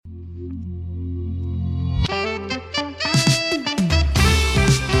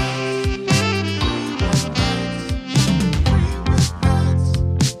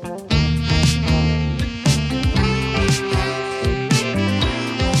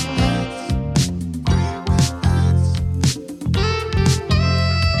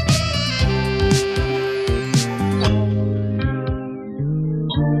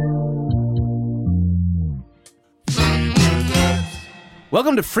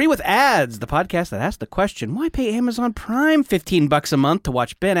Welcome to Free with Ads, the podcast that asks the question, why pay Amazon Prime $15 a month to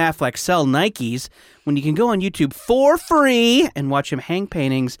watch Ben Affleck sell Nikes when you can go on YouTube for free and watch him hang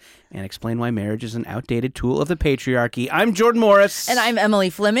paintings and explain why marriage is an outdated tool of the patriarchy. I'm Jordan Morris. And I'm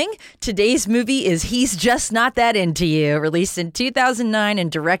Emily Fleming. Today's movie is He's Just Not That Into You, released in 2009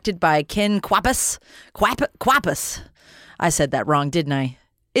 and directed by Ken Kwapis. Kwapis. I said that wrong, didn't I?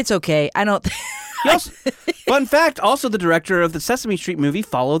 It's okay. I don't... Fun fact, also the director of the Sesame Street movie,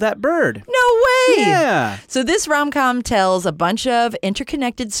 Follow That Bird. No way! Yeah. So this rom-com tells a bunch of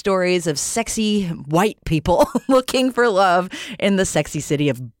interconnected stories of sexy white people looking for love in the sexy city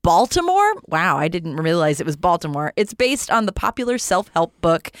of Baltimore. Wow, I didn't realize it was Baltimore. It's based on the popular self-help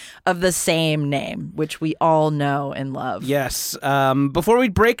book of the same name, which we all know and love. Yes. Before we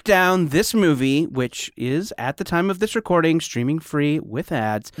break down this movie, which is, at the time of this recording, streaming free with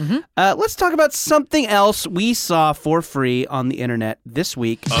ads, let's talk about something else we saw for free on the internet this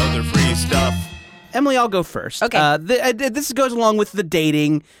week. Other free stuff. Emily, I'll go first. Okay. This goes along with the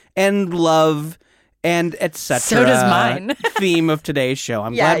dating and love and etc. So does mine. theme of today's show.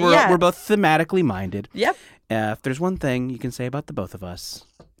 I'm glad we're both thematically minded. Yep. If there's one thing you can say about the both of us,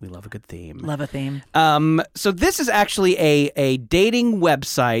 we love a good theme. Love a theme. So this is actually a dating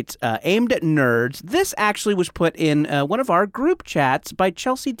website aimed at nerds. This actually was put in one of our group chats by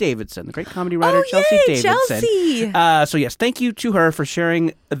Chelsea Davidson, the great comedy writer Chelsea Davidson. Chelsea! So yes, thank you to her for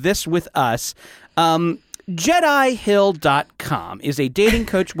sharing this with us. JediHill.com is a dating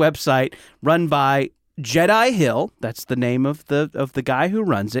coach website run by Jedi Hill. That's the name of the guy who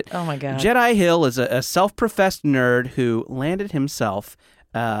runs it. Oh my God. Jedi Hill is a self-professed nerd who landed himself,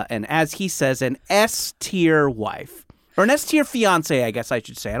 and as he says, an S-tier wife. Or an S-tier fiance, I guess I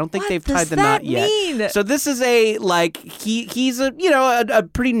should say. I don't think they've tied the knot yet. Mean? So this is he's a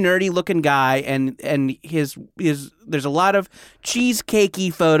pretty nerdy looking guy, and his there's a lot of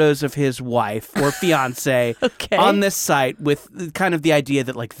cheesecakey photos of his wife or fiance on this site with kind of the idea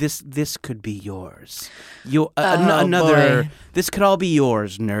that like this could be yours. Boy. This could all be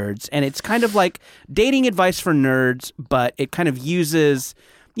yours, nerds. And it's kind of like dating advice for nerds, but it kind of uses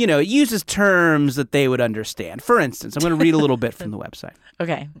terms that they would understand. For instance, I'm going to read a little bit from the website.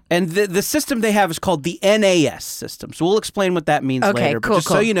 Okay. And the system they have is called the NAS system. So we'll explain what that means later. But just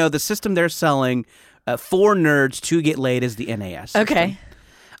so you know, the system they're selling for nerds to get laid is the NAS system. Okay.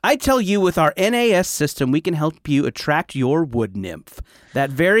 I tell you, with our NAS system, we can help you attract your wood nymph. That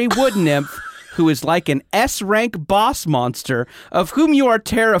very wood nymph who is like an S-rank boss monster of whom you are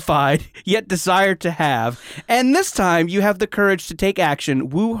terrified yet desire to have. And this time you have the courage to take action,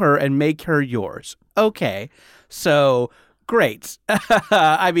 woo her, and make her yours. Okay, so great.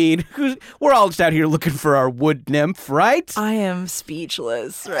 I mean, we're all just out here looking for our wood nymph, right? I am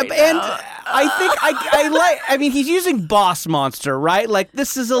speechless right and now. I think I like. I mean, he's using boss monster, right? Like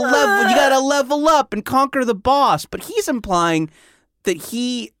this is a level. You got to level up and conquer the boss. But he's implying that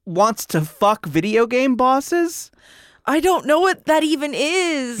he wants to fuck video game bosses? I don't know what that even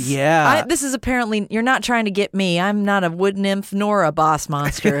is. Yeah. This is apparently, you're not trying to get me. I'm not a wood nymph nor a boss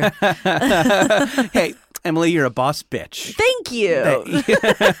monster. Hey, Emily, you're a boss bitch. Thank you.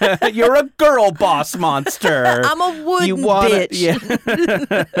 You're a girl boss monster. I'm a wood bitch. Yeah.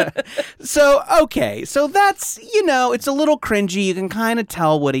 So that's, it's a little cringy. You can kind of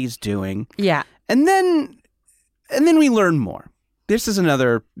tell what he's doing. Yeah. And then we learn more. This is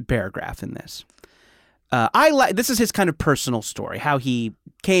another paragraph in this. This is his kind of personal story, how he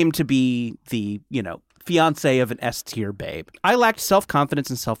came to be the, fiance of an S-tier babe. I lacked self-confidence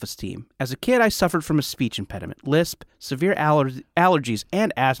and self-esteem. As a kid, I suffered from a speech impediment, lisp, severe allergies,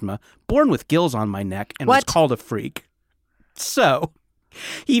 and asthma, born with gills on my neck, and was called a freak. So,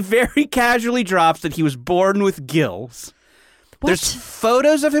 he very casually drops that he was born with gills. What? There's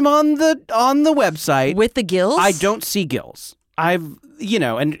photos of him on the website. With the gills? I don't see gills. And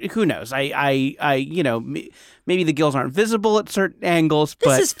who knows? Maybe the gills aren't visible at certain angles.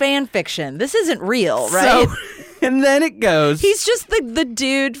 This is fan fiction. This isn't real, right? So, and then it goes. He's just the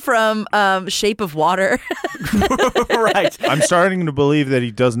dude from Shape of Water. Right. I'm starting to believe that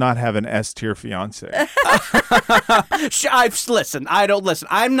he does not have an S-tier fiance. Listen.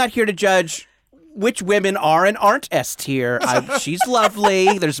 I'm not here to judge which women are and aren't S-tier. She's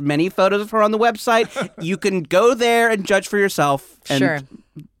lovely. There's many photos of her on the website. You can go there and judge for yourself. Sure.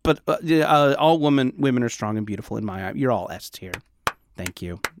 But all women are strong and beautiful in my eye. You're all S-tier. Thank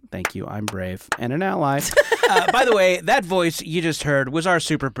you. I'm brave and an ally. By the way, that voice you just heard was our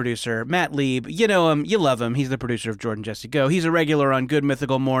super producer, Matt Lieb. You know him. You love him. He's the producer of Jordan Jesse Go. He's a regular on Good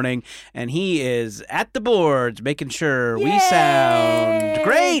Mythical Morning, and he is at the boards making sure we sound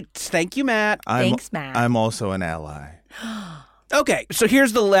great. Thank you, Matt. Thanks, Matt. I'm also an ally. Okay, so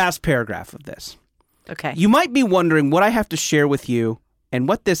here's the last paragraph of this. Okay. You might be wondering what I have to share with you and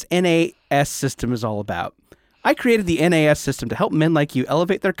what this NAS system is all about. I created the NAS system to help men like you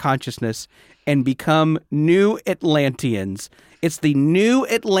elevate their consciousness and become new Atlanteans. It's the new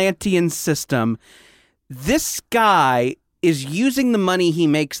Atlantean system. This guy is using the money he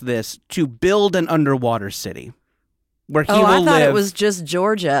makes this to build an underwater city where he will I thought live. it was just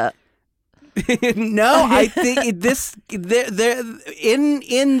Georgia. No, I think in this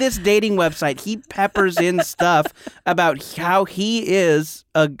dating website, he peppers in stuff about how he is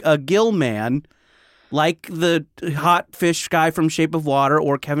a gill man, like the hot fish guy from Shape of Water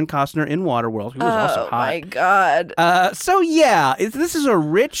or Kevin Costner in Waterworld, who was also hot. Oh my God! So yeah, this is a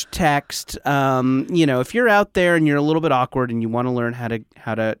rich text. If you're out there and you're a little bit awkward and you want to learn how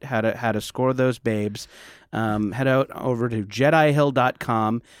to score those babes. Head out over to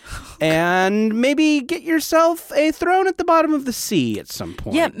JediHill.com and maybe get yourself a throne at the bottom of the sea at some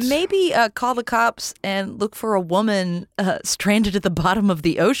point. Yeah, maybe call the cops and look for a woman stranded at the bottom of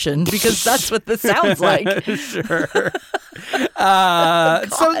the ocean, because that's what this sounds like. Sure.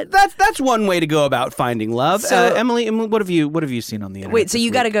 So that's one way to go about finding love. So, Emily, what have you seen on the internet? Wait, so you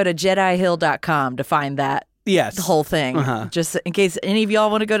got to go to JediHill.com to find that. Yes. The whole thing. Uh-huh. Just in case any of y'all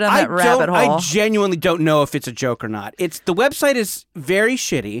want to go down that rabbit hole. I genuinely don't know if it's a joke or not. The website is very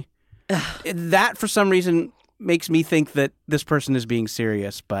shitty. That, for some reason, makes me think that this person is being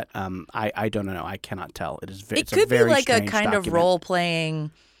serious, but I don't know. I cannot tell. It could be like a kind of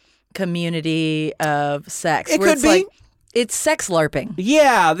role-playing community of sex. It could be. It's sex LARPing.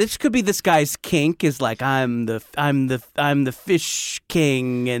 Yeah, this could be this guy's kink is like I'm the fish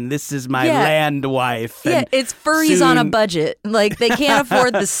king and this is my land wife. Yeah, it's furries on a budget. Like they can't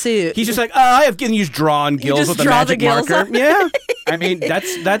afford the suit. He's just like, I have use drawn gills with a magic marker. Yeah, I mean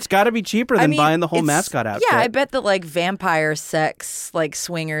that's got to be cheaper than buying the whole mascot outfit. Yeah, I bet the like vampire sex like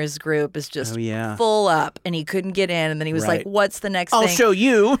swingers group is just full up, and he couldn't get in, and then he was like, "What's the next thing? I'll show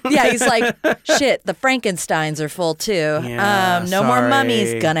you." Yeah, he's like, "Shit, the Frankensteins are full too." Yeah, no more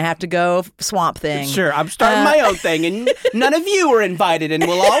mummies. Gonna have to go Swamp Thing. Sure, I'm starting my own thing, and none of you are invited, and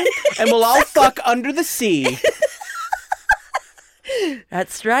we'll all fuck under the sea.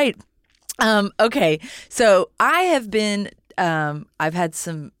 That's right. Okay, so I have been. I've had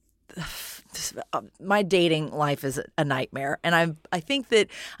some. My dating life is a nightmare, and I think that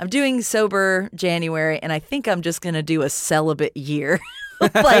I'm doing sober January, and I think I'm just gonna do a celibate year.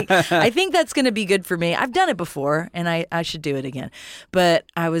 Like, I think that's going to be good for me. I've done it before, and I should do it again. But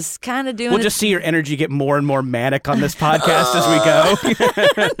I was kind of doing We'll just see your energy get more and more manic on this podcast as we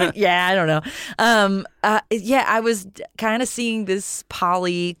go. Yeah, I don't know. I was kind of seeing this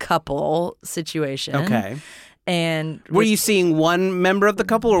poly couple situation. Okay. And were you seeing one member of the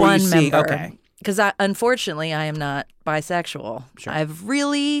couple, or were you seeing... Okay. Because unfortunately, I am not bisexual. Sure. I've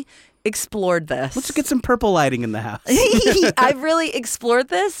really explored this. Let's get some purple lighting in the house. I've really explored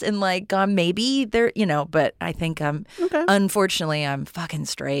this and like gone maybe there, but I think unfortunately I'm fucking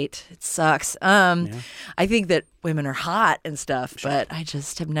straight. It sucks. I think that women are hot and stuff, but I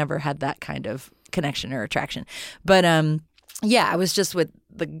just have never had that kind of connection or attraction. But I was just with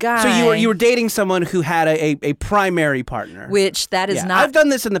the guy. So you were dating someone who had a primary partner. Which that is not. I've done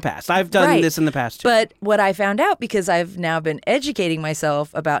this in the past. I've done this in the past too. But what I found out, because I've now been educating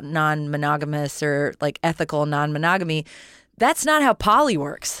myself about non-monogamous or like ethical non-monogamy, that's not how poly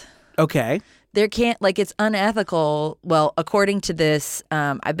works. Okay. There can't, it's unethical. Well, according to this,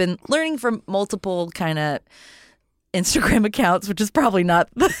 I've been learning from multiple kind of Instagram accounts, which is probably not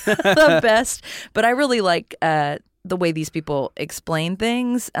the best, but I really like the way these people explain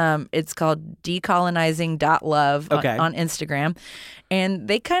things. It's called decolonizing.love on Instagram. And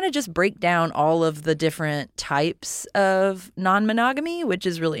they kind of just break down all of the different types of non-monogamy, which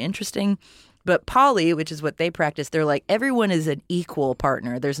is really interesting. But poly, which is what they practice, they're like, everyone is an equal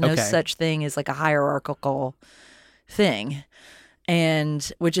partner. There's no such thing as like a hierarchical thing.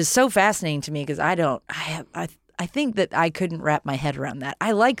 And which is so fascinating to me, because I think that I couldn't wrap my head around that.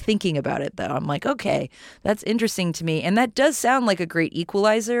 I like thinking about it, though. I'm like, okay, that's interesting to me. And that does sound like a great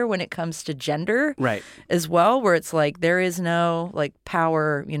equalizer when it comes to gender as well, where it's like there is no like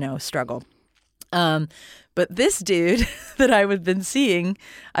power, struggle. But this dude that I've been seeing,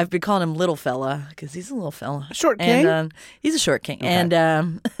 I've been calling him Little Fella because he's a little fella. Short king? And, he's a short king. Okay.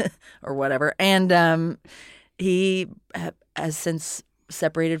 And or whatever. And he has since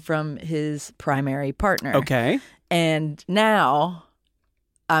separated from his primary partner. Okay. And now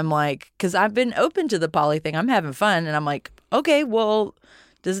I'm like, because I've been open to the poly thing. I'm having fun. And I'm like, okay, well,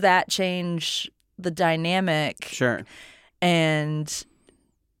 does that change the dynamic? Sure. And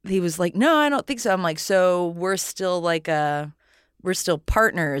he was like, no, I don't think so. I'm like, so we're still like a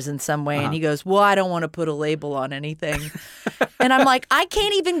partners in some way. And he goes, well, I don't want to put a label on anything. And I'm like, I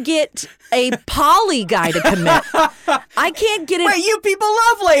can't even get a poly guy to commit. I can't get it. Wait, you people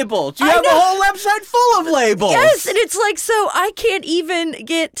love labels. You have a whole website full of labels. Yes, and it's like, so I can't even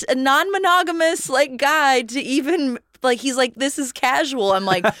get a non-monogamous like guy to even like, he's like, this is casual. I'm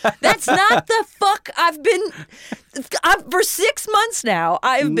like, that's not the fuck for 6 months now,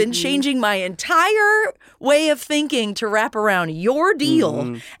 I've been changing my entire way of thinking to wrap around your deal.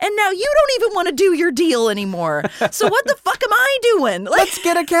 And now you don't even want to do your deal anymore. So what the fuck am I doing? Like, let's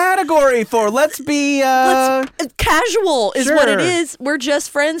get a category let's be casual is what it is. We're just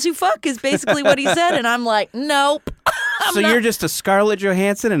friends who fuck is basically what he said. And I'm like, nope. So you're just a Scarlett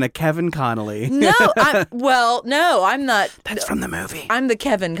Johansson and a Kevin Connolly. No, I'm not. That's from the movie. I'm the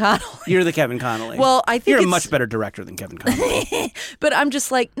Kevin Connolly. You're the Kevin Connolly. Well, I think you're a much better director than Kevin Connolly. But I'm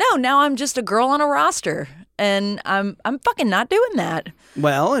just like, no, now I'm just a girl on a roster, and I'm fucking not doing that.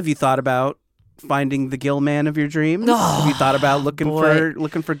 Well, have you thought about finding the Gill man of your dreams? Have you thought about looking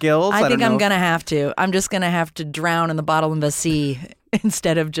for Gills? I think I'm gonna have to. I'm just gonna have to drown in the bottom of the sea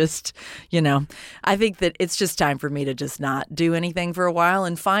instead of just, I think that it's just time for me to just not do anything for a while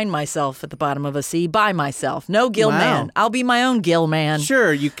and find myself at the bottom of a sea by myself. No Gill man. I'll be my own Gill man.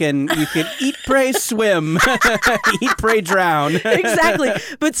 Sure, you can eat, pray, swim. Eat, pray, drown. Exactly.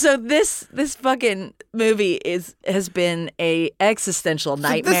 But so this fucking movie has been a existential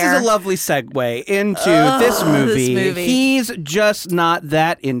nightmare. So this is a lovely segue into this movie. He's just not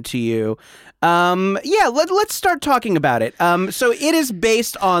that into you. Let's start talking about it. So it is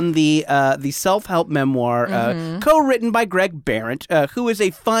based on the self-help memoir co-written by Greg Behrendt, who is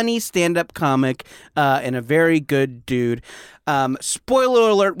a funny stand-up comic and a very good dude. Spoiler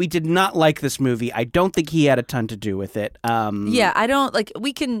alert, we did not like this movie. I don't think he had a ton to do with it. I don't like.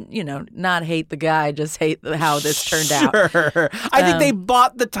 We can, not hate the guy, just hate how this turned out. Sure. I think they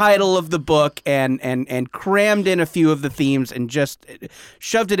bought the title of the book and crammed in a few of the themes and just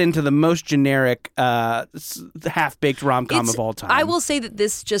shoved it into the most generic half-baked rom-com of all time. I will say that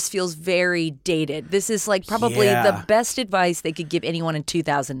this just feels very dated. This is like probably the best advice they could give anyone in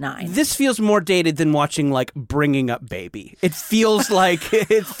 2009. This feels more dated than watching like Bringing Up Baby. It feels like or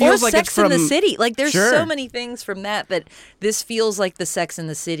like Sex it's from in the City. Like there's Sure. so many things from that this feels like the Sex in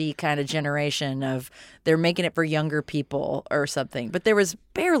the City kind of generation of they're making it for younger people or something. But there was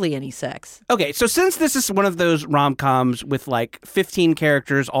barely any sex. Okay, so since this is one of those rom-coms with like 15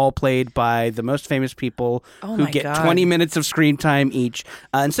 characters all played by the most famous people who get 20 minutes of screen time each,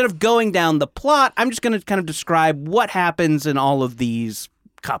 instead of going down the plot, I'm just going to kind of describe what happens in all of these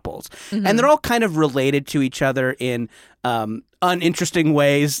couples. And they're all kind of related to each other in uninteresting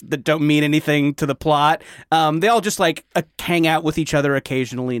ways that don't mean anything to the plot. They all just like hang out with each other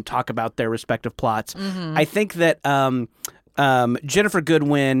occasionally and talk about their respective plots. I think that Ginnifer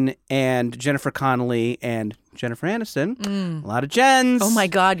Goodwin and Jennifer Connelly and Jennifer Aniston, a lot of Jens. Oh my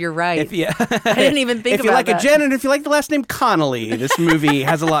God, you're right. I didn't even think about that. If you like a Jen and if you like the last name Connolly, this movie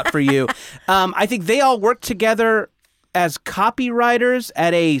has a lot for you. I think they all work together as copywriters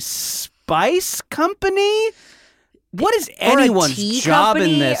at a spice company. What is anyone's job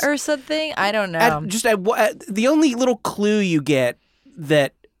in this? Or something? I don't know. The only little clue you get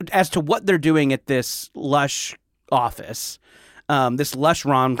that as to what they're doing at this lush office, this lush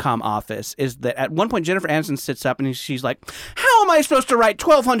rom-com office, is that at one point Jennifer Aniston sits up and she's like, "How am I supposed to write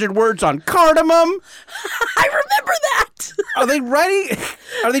 1,200 words on cardamom?" I remember that.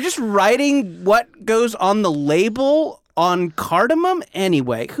 Are they just writing what goes on the label on cardamom?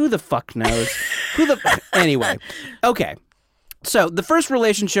 Anyway, who the fuck knows? Anyway. Okay. So the first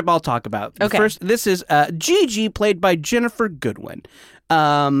relationship I'll talk about. This is Gigi, played by Jennifer Goodwin.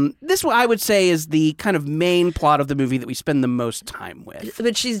 This, I would say, is the kind of main plot of the movie that we spend the most time with.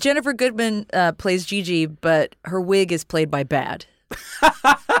 But Jennifer Goodwin plays Gigi, but her wig is played by Bad.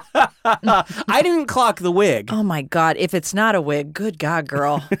 I didn't clock the wig. Oh my God. If it's not a wig, good God,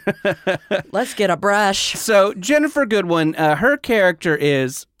 girl. Let's get a brush. So Jennifer Goodwin, her character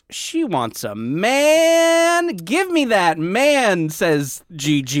is, she wants a man. Give me that man, says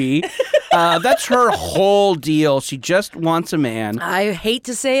Gigi. That's her whole deal. She just wants a man. I hate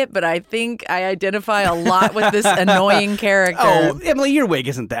to say it, but I think I identify a lot with this annoying character. Oh, Emily, your wig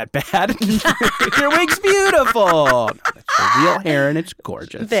isn't that bad. Your wig's beautiful. That's her real hair, and it's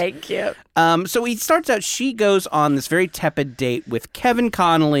gorgeous. Thank you. So he starts out, she goes on this very tepid date with Kevin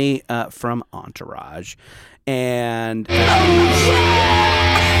Connolly from Entourage. And thank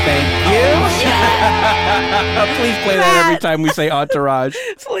you. Please play that every time we say Entourage.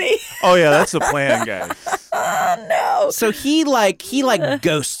 Please. Oh yeah, that's the plan, guys. No. So he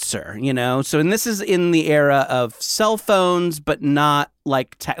ghosts her, you know. So and this is in the era of cell phones, but not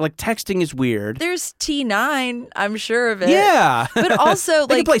like texting is weird. There's T9, I'm sure of it. Yeah, but also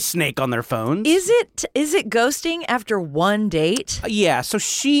they like can play Snake on their phones. Is it ghosting after one date? Yeah. So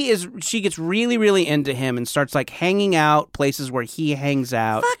she gets really, really into him and starts like hanging out places where he hangs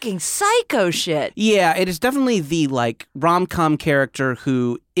out. Fucking psycho shit. Yeah, it is definitely the like rom-com character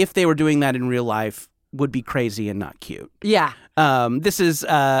who, if they were doing that in real life, would be crazy and not cute. Yeah. This is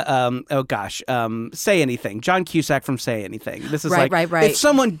Say Anything. John Cusack from Say Anything. This is right. If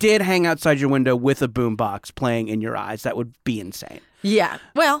someone did hang outside your window with a boombox playing In Your Eyes, that would be insane. Yeah.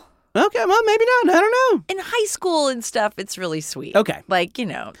 Well, okay, well, maybe not. I don't know. in high school and stuff, it's really sweet. Okay. Like, you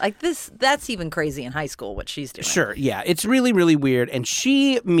know, like that's even crazy in high school, what she's doing. Sure, yeah. It's really, really weird. And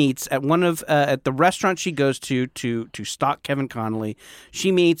she meets at one of, at the restaurant she goes to stalk Kevin Connolly,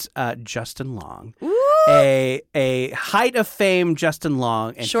 she meets Justin Long. Ooh. A height of fame Justin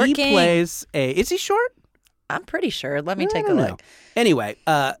Long. And Short he king. plays is he short? I'm pretty sure. Let me take a don't look. know. Anyway,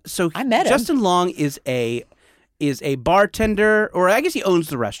 so I met him. Justin Long is a bartender, or I guess he owns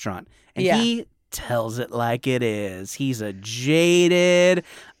the restaurant, and Yeah. he tells it like it is. He's a jaded,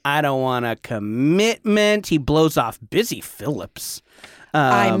 I don't want a commitment. He blows off Busy Phillips.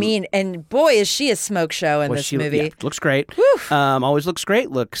 I mean, and boy, is she a smoke show in this movie. Yeah, looks great. Always looks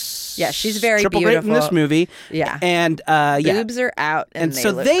great. Looks Yeah, she's very triple great in beautiful. this movie. Yeah. And Boobs are out, and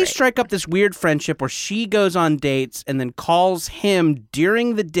so look they great. strike up this weird friendship where she goes on dates and then calls him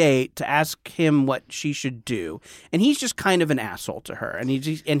during the date to ask him what she should do, and he's just kind of an asshole to her, and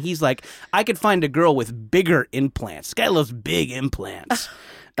he's like, I could find a girl with bigger implants. This guy loves big implants.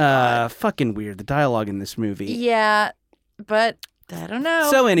 Fucking weird. The dialogue in this movie. Yeah, but I don't know.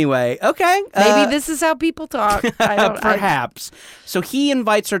 So anyway, okay. Maybe this is how people talk. I don't. Perhaps. So he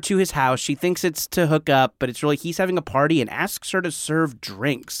invites her to his house. She thinks it's to hook up, but it's really he's having a party and asks her to serve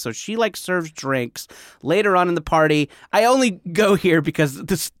drinks. So she serves drinks. Later on in the party, I only go here because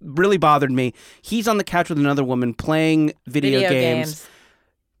this really bothered me. He's on the couch with another woman playing video games.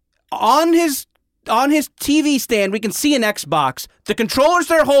 On his TV stand, we can see an Xbox. The controllers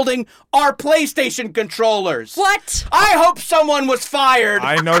they're holding are PlayStation controllers. What? I hope someone was fired.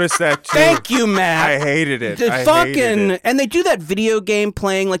 I noticed that too. Thank you, Matt. I hated it. I Fucking, hated it. and they do that video game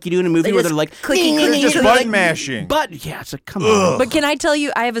playing like you do in a movie They where just they're like clicking, They're clicking, just clicking, button mashing. But yeah, it's like come on. But can I tell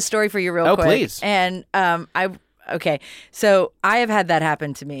you? I have a story for you, real quick. Please. And okay. So I have had that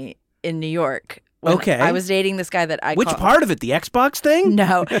happen to me in New York. When Okay. I was dating this guy that I Which part of it? The Xbox thing?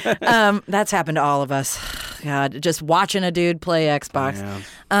 No, that's happened to all of us. God, just watching a dude play Xbox.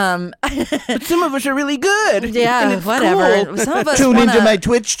 But some of us are really good. and Yeah, it's whatever. cool. Some of us Tune wanna, into my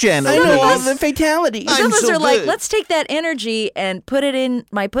Twitch channel. I know all please. the fatalities. Some of us so are like, good. let's take that energy and put it in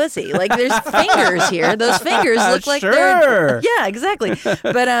my pussy. Like, there's fingers here. Those fingers look like Sure. they're. Yeah, exactly.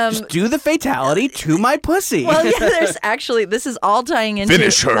 But Do the fatality to my pussy. well, yeah, there's actually, this is all tying into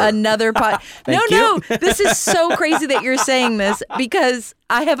Finish her. another pod. Thank No, this is so crazy that you're saying this because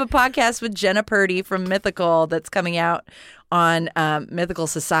I have a podcast with Jenna Purdy from Mythical that's coming out on Mythical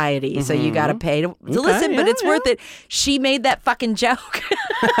Society. So you got to pay to listen, but yeah, it's worth it. She made that fucking joke.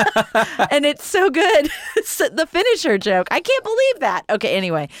 And it's so good. It's the finisher joke. I can't believe that. Okay,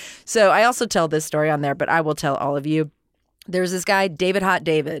 anyway. So I also tell this story on there, but I will tell all of you. There's this guy, David Hot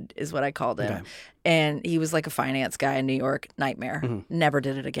David is what I called him. Okay. And he was like a finance guy in New York. Nightmare. Never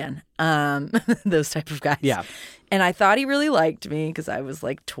did it again. Those type of guys. Yeah. And I thought he really liked me because I was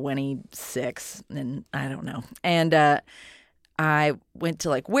like 26 and I don't know. And I went to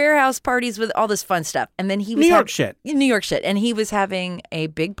like warehouse parties with all this fun stuff. And then he was New York shit. New York shit. And he was having a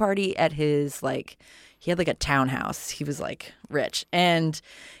big party at his like, he had like a townhouse. He was like rich. And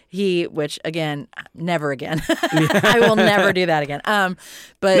which again, never again. I will never do that again.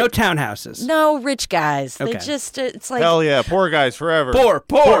 But No townhouses. no rich guys. They Okay. just, it's like, Hell yeah, poor guys forever. Poor.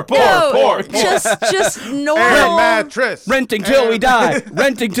 no, just normal. And mattress. Renting till we die.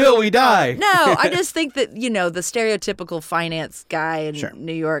 Renting till we die. No, I just think that, you know, the stereotypical finance guy in Sure.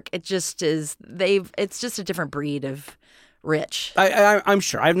 New York, it just is, it's just a different breed of rich. I'm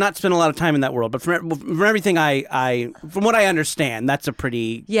sure. I've not spent a lot of time in that world, but from everything from what I understand, that's a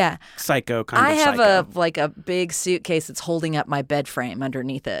pretty Yeah. psycho kind I of have psycho. a big suitcase that's holding up my bed frame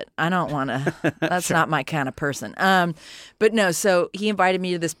underneath it. I don't want to, that's not my kind of person. But no, so he invited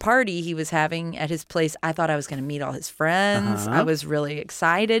me to this party he was having at his place. I thought I was going to meet all his friends. I was really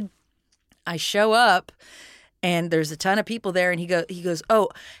excited. I show up And there's a ton of people there, and he goes, oh,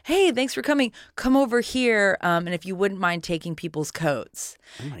 hey, thanks for coming. Come over here, and if you wouldn't mind taking people's coats.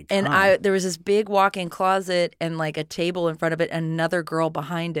 Oh my God. And there was this big walk-in closet and like a table in front of it, and another girl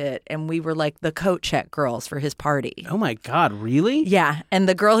behind it, and we were like the coat check girls for his party. Oh my God, really? Yeah, and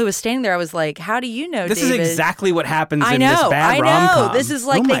the girl who was standing there, I was like, "How do you know?" This David? is exactly what happens I in know, this bad I know. rom-com. This is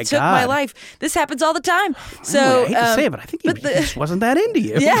like they took my life. This happens all the time. So I hate to say it, but I think he just wasn't that into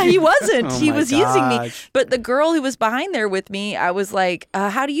you. Yeah, he wasn't. Oh He my was using me. gosh. But the girl who was behind there with me, I was like,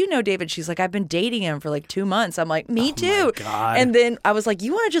 how do you know David? She's like, I've been dating him for like 2 months. I'm like, me too. God. And then I was like,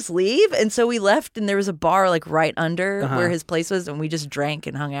 you want to just leave? And so we left, and there was a bar like right under where his place was, and we just drank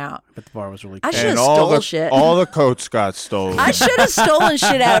and hung out. But the bar was really I cool. should have And all stole the shit. all the coats got stolen. I should have stolen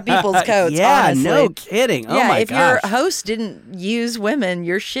shit out of people's coats. Yeah, honestly. no kidding. Oh Yeah, my if gosh. your host didn't use women,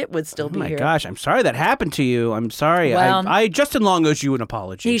 your shit would still Oh be my here. gosh, I'm sorry that happened to you. I'm sorry. Well- I Justin Long owes you an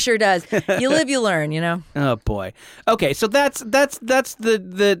apology. He sure does. You live, you learn. You know. Oh boy. Okay, so that's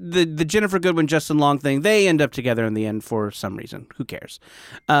the Jennifer Goodwin Justin Long thing. They end up together in the end for some reason. Who cares?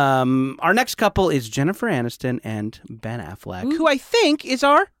 Our next couple is Jennifer Aniston and Ben Affleck, who I think is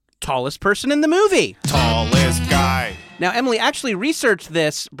our tallest person in the movie. Tallest guy. Now, Emily actually researched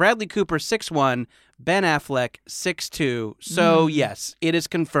this. Bradley Cooper 6'1", Ben Affleck 6'2". So yes, it is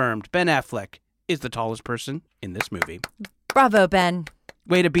confirmed. Ben Affleck is the tallest person in this movie. Bravo, Ben.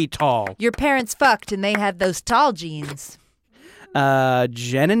 Way to be tall. Your parents fucked, and they have those tall genes.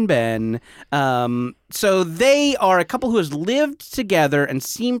 Jen and Ben. So they are a couple who has lived together and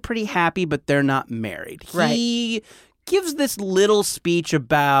seem pretty happy, but they're not married. He gives this little speech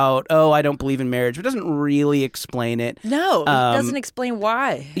about, I don't believe in marriage, but doesn't really explain it. No, he doesn't explain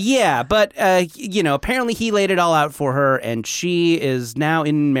why. Yeah, but, apparently he laid it all out for her, and she is now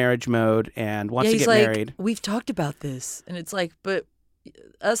in marriage mode and wants to he's get like, married. we've talked about this. And it's like, but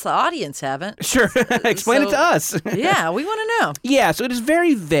us, the audience, haven't. Sure. Explain it to us. Yeah, we want to know. Yeah, so it is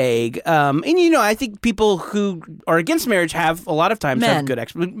very vague. And, I think people who are against marriage have a lot of times Men.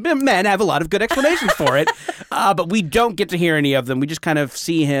 have good men have a lot of good explanations for it. But we don't get to hear any of them. We just kind of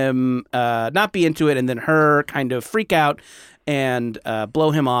see him not be into it and then her kind of freak out and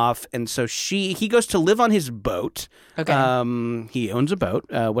blow him off. And so he goes to live on his boat. Okay. He owns a boat.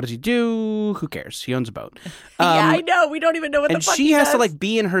 What does he do? Who cares? He owns a boat. Yeah, I know. We don't even know what the And fuck she he has to does.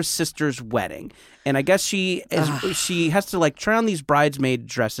 be in her sister's wedding. And I guess she has to try on these bridesmaid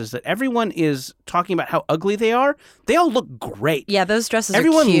dresses that everyone is talking about how ugly they are. They all look great. Yeah, those dresses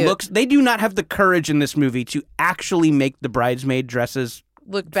Everyone are cute. looks, they do not have the courage in this movie to actually make the bridesmaid dresses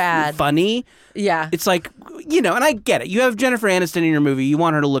Look bad. funny. Yeah. It's like, and I get it. You have Jennifer Aniston in your movie. You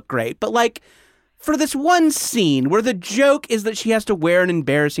want her to look great. But for this one scene where the joke is that she has to wear an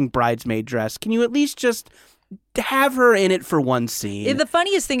embarrassing bridesmaid dress, can you at least just have her in it for one scene? And the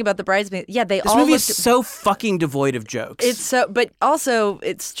funniest thing about the bridesmaids, they This all movie looked, is so fucking devoid of jokes. it's so, but also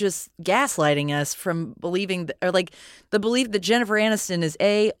it's just gaslighting us from believing, the belief that Jennifer Aniston is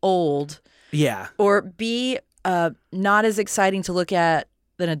A, old, yeah. or B, not as exciting to look at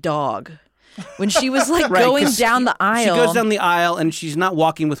than a dog. When she was Right, going 'cause down the aisle. She goes down the aisle and she's not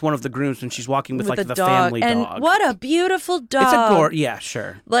walking with one of the grooms and she's walking with the the dog. family and dog. what a beautiful dog. It's a gore. Yeah,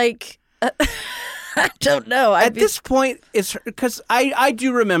 sure. I don't know. At this point, it's because I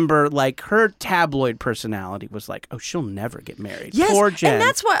do remember her tabloid personality was like, oh, she'll never get married. Yes, Poor Jen. and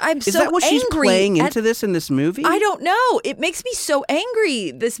that's why I'm Is so that what she's angry playing at- into this in this movie? I don't know. It makes me so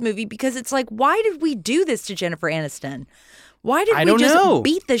angry, this movie, because it's like, why did we do this to Jennifer Aniston? Why did I we don't just know.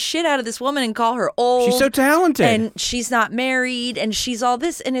 beat the shit out of this woman and call her old? She's so talented. And she's not married, and she's all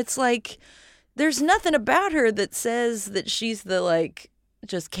this. And it's like, there's nothing about her that says that she's the,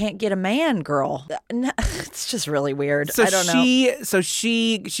 just can't get a man girl. It's just really weird. So I don't know. So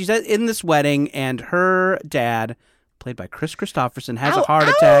she's in this wedding, and her dad, played by Chris Christopherson, has a heart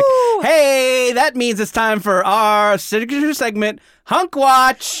attack. Hey, that means it's time for our signature segment, Hunk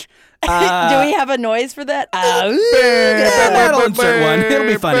Watch. Do we have a noise for that? That'll insert one. It'll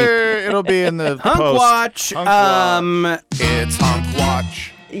be funny. It'll be in the Hunk post. Watch. Hunk Watch. It's Hunk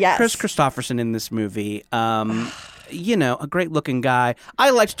Watch. Yes. Chris Christopherson in this movie. A great looking guy.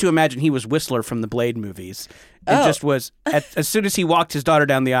 I liked to imagine he was Whistler from the Blade movies. It just was, as soon as he walked his daughter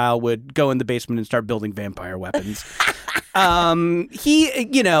down the aisle, would go in the basement and start building vampire weapons. He,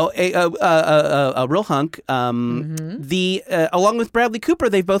 a real hunk. Along with Bradley Cooper,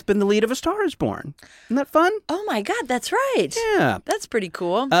 they've both been the lead of A Star Is Born. Isn't that fun? Oh my God, that's right. Yeah. That's pretty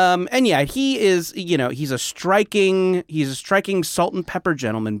cool. And yeah, he is, he's a striking salt and pepper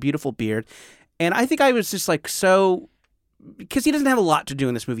gentleman, beautiful beard. And I think I was just because he doesn't have a lot to do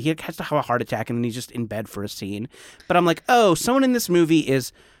in this movie. He has to have a heart attack and then he's just in bed for a scene. But I'm like, oh, someone in this movie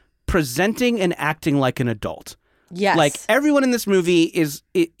is presenting and acting like an adult. Yes. Like everyone in this movie is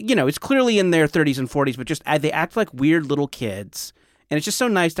clearly in their 30s and 40s, but just they act like weird little kids. And it's just so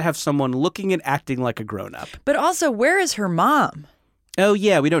nice to have someone looking and acting like a grown-up. But also, where is her mom? Oh,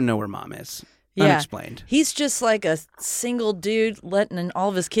 yeah, we don't know where mom is. Yeah. Unexplained. He's just like a single dude and all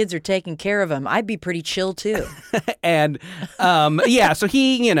of his kids are taking care of him. I'd be pretty chill too. And so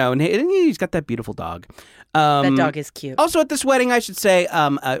he, and he's got that beautiful dog. That dog is cute. Also at this wedding, I should say,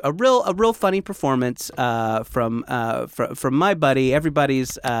 a real funny performance from my buddy,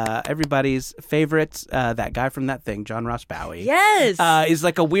 everybody's favorite, that guy from That Thing, John Ross Bowie. Yes. Is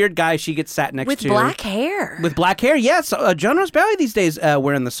like a weird guy she gets sat next with to. black hair. With black hair, yes. John Ross Bowie these days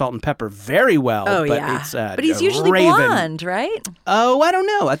wearing the salt and pepper very well. Oh, but yeah. It's, but he's usually Raven. blonde, right? Oh, I don't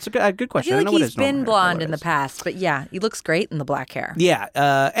know. That's a good I question. feel I like don't know what he's his normal been hair blonde color in the is. past. But yeah, he looks great in the black hair. Yeah,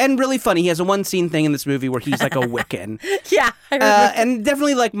 and really funny. He has a one-scene thing in this movie where he's like a Wiccan. Yeah, I remember. And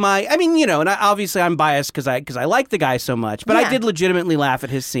definitely like and obviously I'm biased because I like the guy so much, but I Yeah. did legitimately laugh at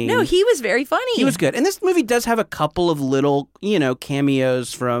his scene. No, he was very funny. He was good. And this movie does have a couple of little,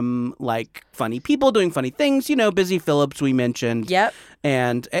 cameos from like funny people doing funny things. Busy Phillips we mentioned. Yep.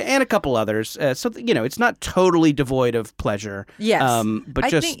 And a couple others. So it's not totally devoid of pleasure. Yes. But I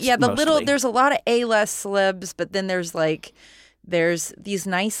just think, there's a lot of A-list celebs, but then there's these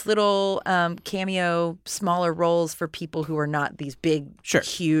nice little cameo, smaller roles for people who are not these big,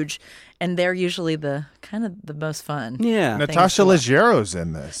 huge, and they're usually the kind of the most fun. Yeah. Natasha Leggero's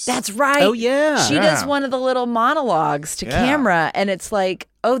in this. That's right. Oh, yeah. She does one of the little monologues to Yeah. camera, and it's like,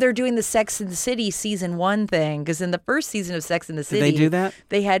 oh, they're doing the Sex and the City season 1 thing, because in the first season of Sex and the City, they do that?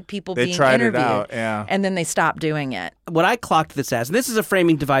 They had people They being tried it interviewed, out, yeah. and then they stopped doing it. What I clocked this as, and this is a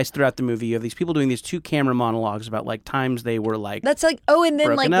framing device throughout the movie, you have these people doing these 2 camera monologues about like times they were like That's like, oh, and then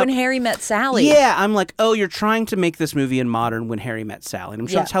broken like up. When Harry Met Sally. Yeah, I'm like, oh, you're trying to make this movie in modern When Harry Met Sally. And I'm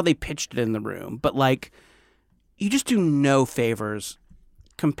sure Yeah. that's how they pitched it in the room. But like, you just do no favors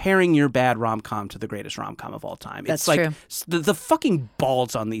comparing your bad rom-com to the greatest rom-com of all time. That's it's like true. the fucking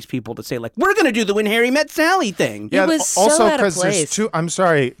balls on these people to say like, we're going to do the When Harry Met Sally thing. It was so also out of because place. there's 2. I'm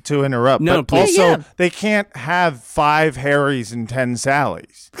sorry to interrupt, No, but please. also Yeah. they can't have 5 Harrys and 10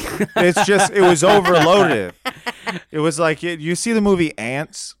 Sallys. It's just it was overloaded. It was like you see the movie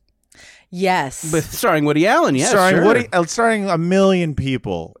Ants. Yes. With starring Woody Allen, yeah, starring sure. Woody, starring a million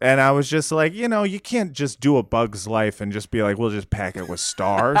people, and I was just like, you can't just do A Bug's Life and just be like, we'll just pack it with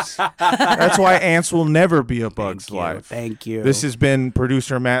stars. That's why Ants will never be A Bug's Life. Thank you. This has been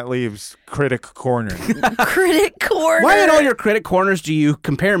producer Matt Leaves' Critic Corner. Critic Corner. Why in all your critic corners do you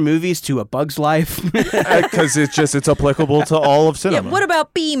compare movies to A Bug's Life? Because it's applicable to all of cinema. Yeah, what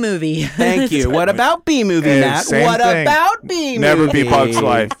about B movie? Thank you. What about B movie, Matt? Same What thing. about B movie? Never be Bug's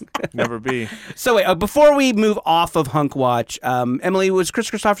Life. Never be. So wait, before we move off of Hunk Watch, Emily, was Chris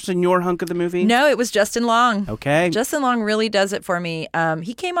Christopherson your hunk of the movie? No, it was Justin Long. Okay. Justin Long really does it for me.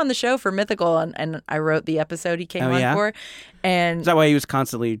 He came on the show for Mythical, and I wrote the episode he came Oh, on yeah? for. And Is that why he was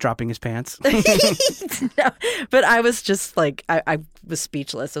constantly dropping his pants? no, but I was just like, I was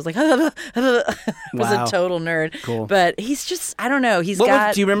speechless. I was like, I was Wow. a total nerd. Cool. But he's just, I don't know. Do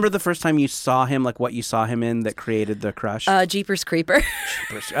you remember the first time you saw him, like what you saw him in that created the crush? Jeepers Creeper.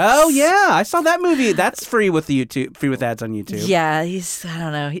 Oh yeah, I saw that movie. That's free with ads on YouTube. Yeah, I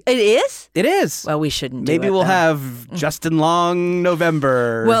don't know. It is? It is. Well, we shouldn't do Maybe it, we'll though. have Justin Long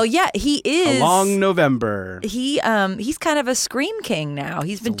November. Well, yeah, he is. a long November. He's kind of a scream king now.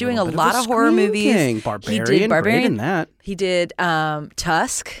 He's been doing a Little bit lot a of horror Scream movies. King. He Barbarian, did great in that. He did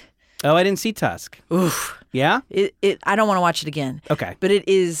Tusk. Oh, I didn't see Tusk. Oof. Yeah. I don't want to watch it again. Okay. But it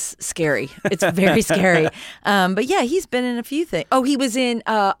is scary. It's very scary. But yeah, he's been in a few things. Oh, he was in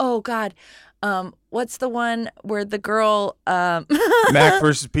what's the one where the girl Mac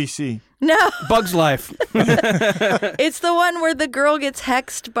versus PC. No. Bug's Life. It's the one where the girl gets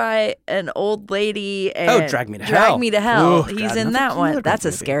hexed by an old lady and Drag Me to Drag Hell. Me to Hell. Ooh, He's God, in that's that a one. killer That's a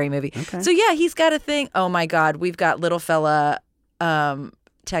movie. scary movie. Okay. So yeah, he's got a thing. Oh my God, we've got little fella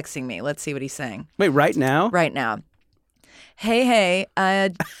texting me. Let's see what he's saying Wait, right now? right now. Hey,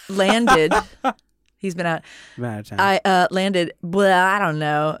 I landed. He's been out. I'm out of time. I landed. Well, I don't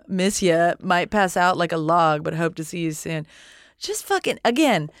know. Miss ya. Might pass out like a log, but hope to see you soon. Just fucking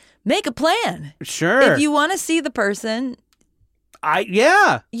again. Make a plan. Sure. If you want to see the person,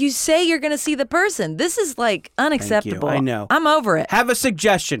 yeah. you say you're going to see the person. This is like unacceptable. I know. I'm over it. Have a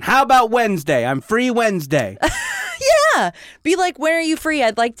suggestion. How about Wednesday? I'm free Wednesday. Yeah. Be like, when are you free?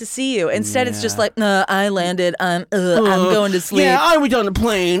 I'd like to see you. Instead, it's just like, no, I landed. I'm going to sleep. Yeah, I was on a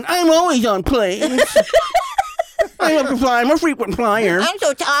plane. I'm always on planes. I love to fly. I'm a frequent flyer. I'm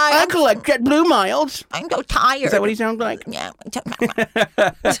so I tired. collect JetBlue miles. I'm so tired. Is that what he sounds like? Yeah.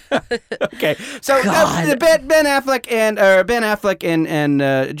 Okay, so Ben Affleck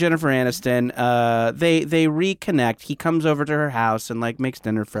and Jennifer Aniston, they reconnect. He comes over to her house and like makes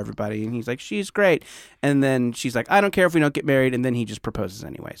dinner for everybody, and he's like, "She's great," and then she's like, "I don't care if we don't get married," and then he just proposes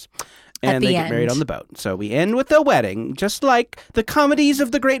anyways. And the they get married end. on the boat. So we end with a wedding, just like the comedies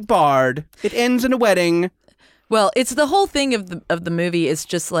of the great bard. It ends in a wedding. Well, it's the whole thing of the movie. It's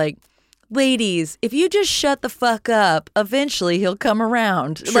just like, ladies, if you just shut the fuck up, eventually he'll come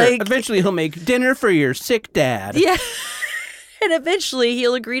around. Sure, Like, eventually he'll make dinner for your sick dad. yeah. And eventually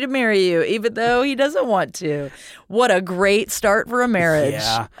he'll agree to marry you, even though he doesn't want to. What a great start for a marriage.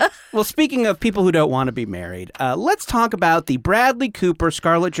 Yeah. Well, speaking of people who don't want to be married, let's talk about the Bradley Cooper,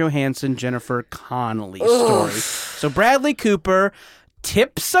 Scarlett Johansson, Jennifer Connelly story. So Bradley Cooper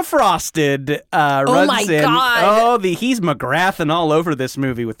tips a frosted runs my in. God. He's McGrathin all over this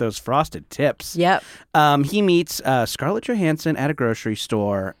movie with those frosted tips. Yep. He meets Scarlett Johansson at a grocery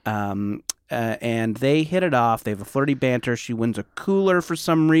store. And they hit it off. They have a flirty banter. She wins a cooler for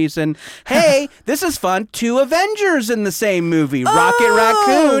some reason. Hey, this is fun. 2 Avengers in the same movie. Rocket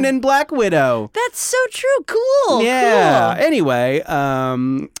Raccoon and Black Widow. That's so true. Cool. Yeah. Cool. Anyway,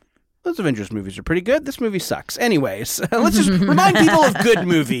 those Avengers movies are pretty good. This movie sucks. Anyways, let's just remind people of good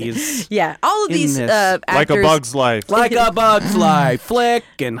movies. Yeah. All of In these this. actors. Like a Bug's Life. Like A Bug's Life, Flick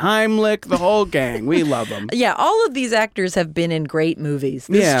and Heimlich, the whole gang. We love them. Yeah, all of these actors have been in great movies.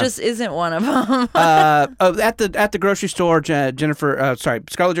 This Yeah. just isn't one of them. At the grocery store,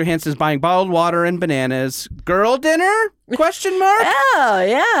 Scarlett Johansson's buying bottled water and bananas. Girl dinner? Question mark? Oh,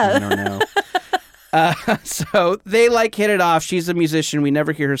 yeah. I don't know. So they like hit it off. She's a musician. We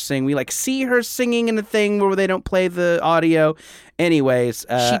never hear her sing. We like see her singing in a thing where they don't play the audio. Anyways,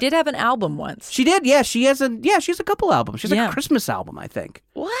 She did have an album once. She did. Yeah, she has a couple albums. She's like Yeah. a Christmas album, I think.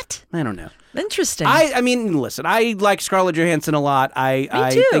 What? I don't know. Interesting. I mean, listen, I like Scarlett Johansson a lot.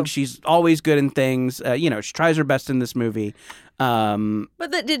 I too. think she's always good in things. She tries her best in this movie. But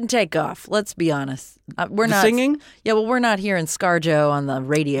that didn't take off. Let's be honest. We're The not singing? Yeah, well, we're not hearing ScarJo on the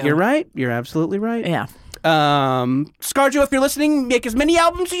radio. You're right. You're absolutely right. Yeah. ScarJo, if you're listening, make as many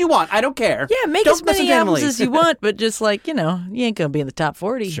albums as you want. I don't care. Yeah, make Don't as many listen to albums Emily. as you want, but just like, you ain't going to be in the top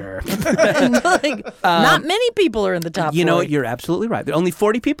 40. Sure. Like, not many people are in the top 40. You know, you're absolutely right. Only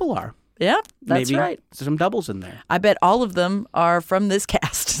 40 people are. Yeah, that's Maybe right. some doubles in there. I bet all of them are from this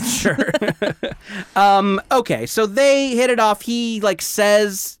cast. Sure. Okay, so they hit it off. He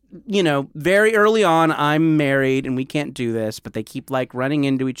says, very early on, I'm married and we can't do this, but they keep running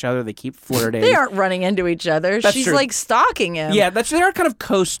into each other. They keep flirting. They aren't running into each other. That's She's true. stalking him. Yeah, they're kind of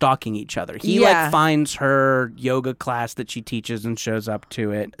co-stalking each other. He Yeah. finds her yoga class that she teaches and shows up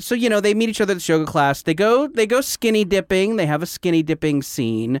to it. So they meet each other at this yoga class. They go skinny dipping. They have a skinny dipping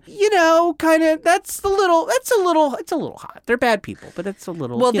scene. Kind of it's a little hot. They're bad people, but it's a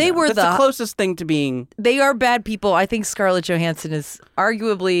little. Well, they were that's the closest thing to being. They are bad people. I think Scarlett Johansson is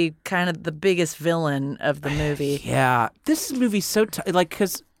arguably kind of the biggest villain of the movie. Yeah, this movie's so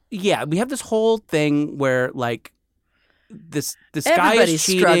because we have this whole thing where this guy Everybody's is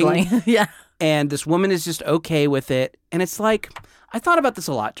cheating. struggling. Yeah. And this woman is just okay with it. And it's I thought about this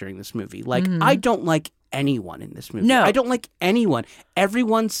a lot during this movie. I don't like anyone in this movie. No. I don't like anyone.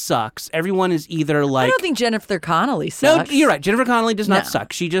 Everyone sucks. Everyone is either I don't think Jennifer Connelly sucks. No, you're right. Jennifer Connelly does not No.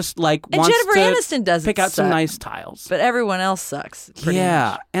 suck. She just And wants Jennifer to Aniston doesn't pick out some suck. nice tiles. But everyone else sucks. Pretty Yeah.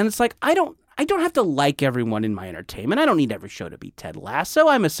 much. And it's I don't have to like everyone in my entertainment. I don't need every show to be Ted Lasso.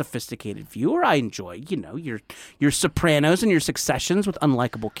 I'm a sophisticated viewer. I enjoy, your Sopranos and your Successions with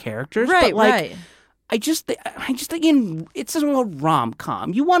unlikable characters. Right, but right. I just think it's a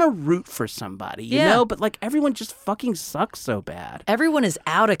rom-com. You want to root for somebody, you Yeah. know? But everyone just fucking sucks so bad. Everyone is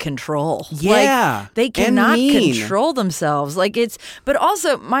out of control. Yeah, They and cannot mean. control themselves. But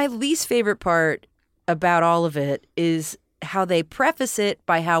also my least favorite part about all of it is how they preface it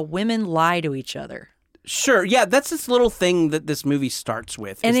by how women lie to each other. Sure, yeah, that's this little thing that this movie starts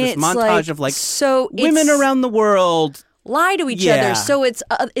with. And is this it's montage of so women it's- around the world. lie to each Yeah. other. So it's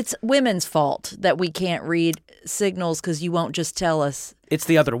women's fault that we can't read signals because you won't just tell us It's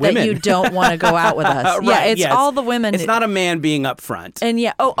the other women that you don't want to go out with us. Right, Yeah, it's yes. all the women. It's not a man being upfront. And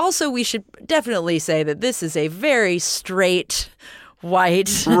yeah. Oh, also we should definitely say that this is a very straight,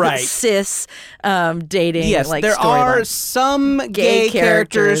 white, Right. cis dating. Yes, there storyline. are some gay characters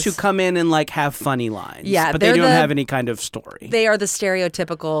characters. who come in and have funny lines. Yeah, but they they're don't the- have any kind of story. They are the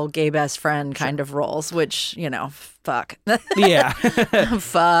stereotypical gay best friend kind of roles, which, fuck. Yeah.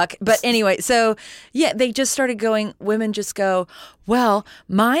 Fuck. But anyway, so yeah, they just started going, women just go, Well,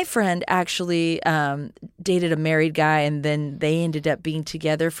 my friend actually dated a married guy, and then they ended up being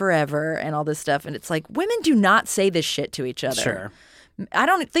together forever and all this stuff. And it's like, women do not say this shit to each other. Sure. I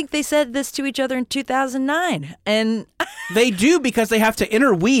don't think they said this to each other in 2009. And They do, because they have to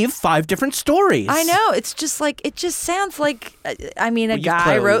interweave 5 different stories. I know. It's just like, it just sounds like, I mean, a you've guy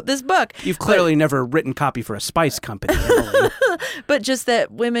clearly- wrote this book. You've clearly never written copy for a spice company, Emily. But just that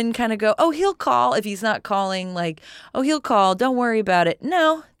women kind of go, oh, he'll call. If he's not calling, like, oh, he'll call. Don't worry about it.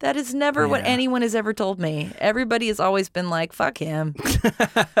 No, that is never what Yeah. anyone has ever told me. Everybody has always been like, fuck him.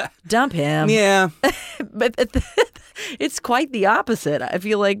 Dump him. Yeah. But it's quite the opposite. I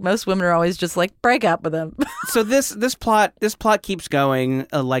feel like most women are always just like, break up with him. So this plot keeps going.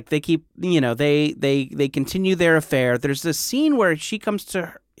 Like they keep, they continue their affair. There's this scene where she comes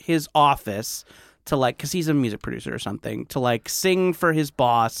to his office to like, because he's a music producer or something, to like sing for his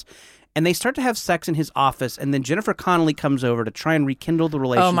boss. And they start to have sex in his office, and then Jennifer Connelly comes over to try and rekindle the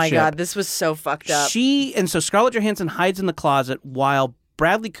relationship. Oh my God, this was so fucked up. So Scarlett Johansson hides in the closet while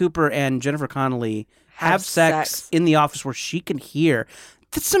Bradley Cooper and Jennifer Connelly have sex in the office where she can hear.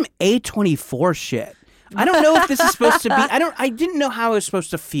 That's some A24 shit. I don't know if this is supposed to be. I didn't know how it was supposed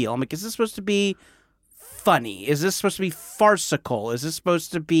to feel. I'm like, is this supposed to be funny? Is this supposed to be farcical? Is this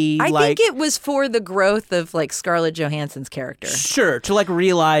supposed to be I like... think it was for the growth of like Scarlett Johansson's character. Sure, to like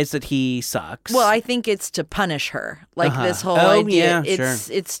realize that he sucks. Well, I think it's to punish her. Like this whole Oh, idea. yeah,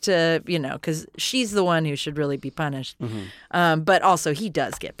 It's to, because she's the one who should really be punished. Mm-hmm. But also he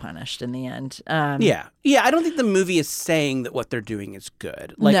does get punished in the end. Yeah. I don't think the movie is saying that what they're doing is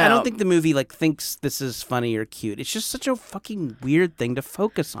good. Like, I No. don't think the movie like thinks this is funny or cute. It's just such a fucking weird thing to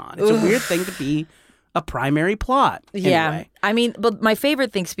focus on. It's a weird thing to be a primary plot. Yeah. Anyway. I mean, but my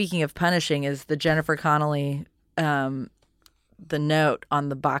favorite thing, speaking of punishing, is the Jennifer Connelly, the note on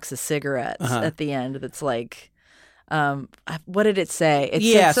the box of cigarettes at the end that's like, what did it say? It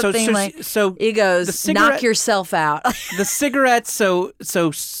said something so it goes, the cigarette- knock yourself out. the cigarettes. So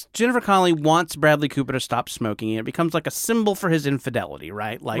Jennifer Connelly wants Bradley Cooper to stop smoking, and it becomes like a symbol for his infidelity,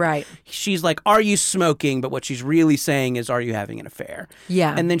 right? Like, Right. she's like, "Are you smoking?" But what she's really saying is, "Are you having an affair?"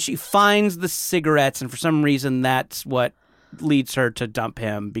 Yeah. And then she finds the cigarettes, and for some reason, that's what leads her to dump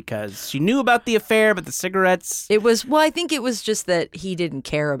him, because she knew about the affair, but the cigarettes. It was, well, I think it was just that he didn't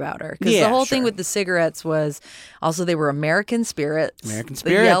care about her. Because Yeah, the whole thing sure. with the cigarettes was also they were American Spirits. American The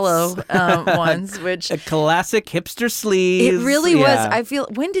Spirits. yellow ones, which A classic hipster sleeve. it really was. Yeah. I feel,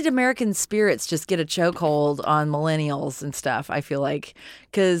 when did American Spirits just get a chokehold on millennials and stuff? I feel like,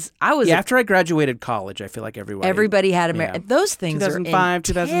 because I was, After I graduated college, I feel like everybody had American, those things 2005, are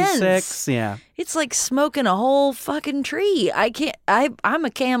 2006. intense. Yeah. It's like smoking a whole fucking tree. I can't. I'm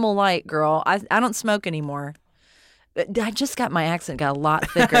a Camel Light girl. I don't smoke anymore. I just got my accent got a lot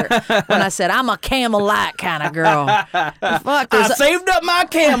thicker when I said I'm a Camel Light kind of girl. Fuck, I there's saved up my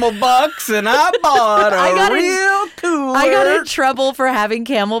camel bucks and I bought a I got in- real cooler. I got in trouble for having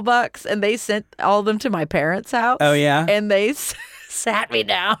camel bucks, and they sent all of them to my parents' house. Oh, yeah? and they sat me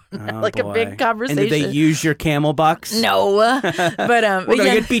down like a big conversation. And did they use your camel bucks? No, but We're gonna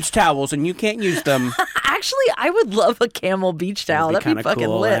yeah. get beach towels and you can't use them. Actually, I would love a camel beach towel. That'd be That'd be kinda fucking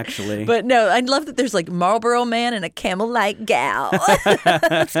cool, lit. actually. But no, I love that there's like Marlboro Man and a Camel Light gal.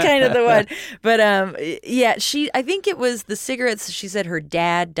 That's kind of the one. But yeah, I think it was the cigarettes. She said her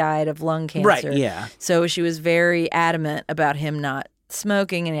dad died of lung cancer. Right, yeah. So she was very adamant about him not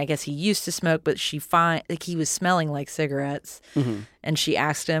smoking, and I guess he used to smoke, but he was smelling like cigarettes. Mm-hmm. And she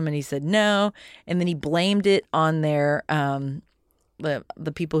asked him, and he said no. And then he blamed it on their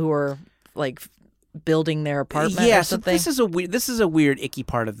the people who were like building their apartment Yeah, or so something. this is a weird icky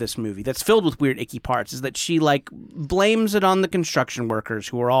part of this movie that's filled with weird icky parts, is that she like blames it on the construction workers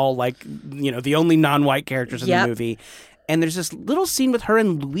who are all like, the only non-white characters in Yep. the movie. And there's this little scene with her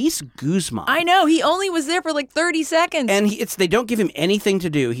and Luis Guzman. I know, he only was there for like 30 seconds. And they don't give him anything to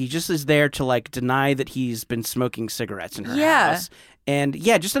do. He just is there to like deny that he's been smoking cigarettes in her Yeah. house. And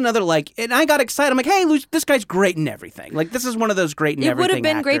yeah, just another like, and I got excited. I'm like, hey, Luis, this guy's great in everything. Like, this is one of those great in it everything would have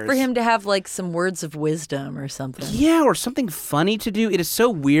been great for actors. him to have like some words of wisdom or something. Yeah, or something funny to do. It is so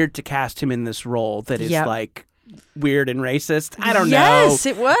weird to cast him in this role that is Yep. like weird and racist. I don't know. Yes,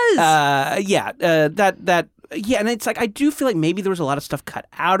 it was. Yeah, and it's like I do feel like maybe there was a lot of stuff cut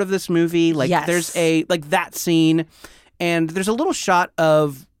out of this movie. Like Yes. there's that scene, and there's a little shot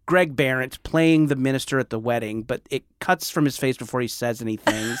of Greg Barrett playing the minister at the wedding, but it cuts from his face before he says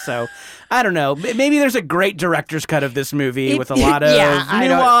anything. So I don't know. Maybe there's a great director's cut of this movie with a lot of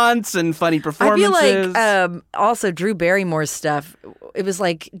nuance and funny performances. I feel like also Drew Barrymore's stuff, it was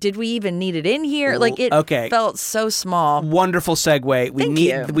like, did we even need it in here? Like it felt so small. Wonderful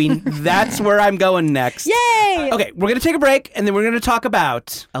segue. That's where I'm going next. Yay! Okay, we're going to take a break, and then we're going to talk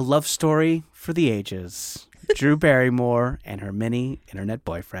about a love story for the ages. Drew Barrymore and her many internet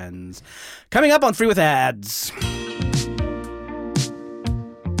boyfriends. Coming up on Free with Ads.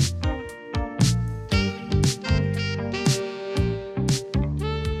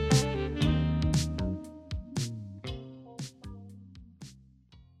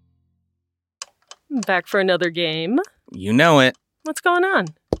 Back for another game. You know it. What's going on?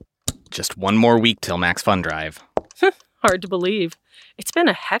 Just one more week till Max Fun Drive. Hard to believe. It's been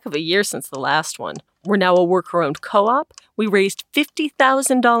a heck of a year since the last one. We're now a worker-owned co-op. We raised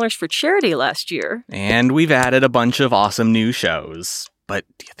 $50,000 for charity last year. And we've added a bunch of awesome new shows. But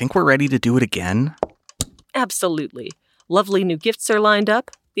do you think we're ready to do it again? Absolutely. Lovely new gifts are lined up.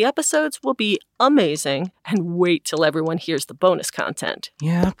 The episodes will be amazing. And wait till everyone hears the bonus content.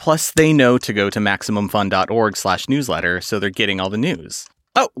 Yeah, plus they know to go to MaximumFun.org/newsletter, so they're getting all the news.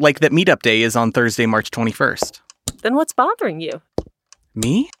 Oh, like that meetup day is on Thursday, March 21st. Then what's bothering you?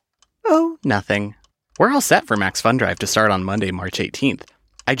 Me? Oh, nothing. We're all set for Max Fun Drive to start on Monday, March 18th.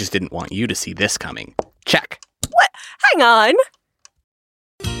 I just didn't want you to see this coming. Check. What? Hang on.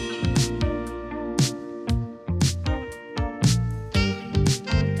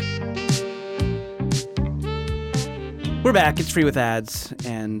 We're back. It's Free with Ads.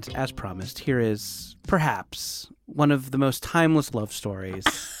 And as promised, here is perhaps one of the most timeless love stories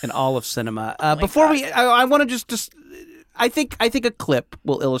in all of cinema. I want to just I think a clip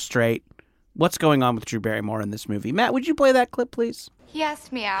will illustrate what's going on with Drew Barrymore in this movie. Matt, would you play that clip, please? He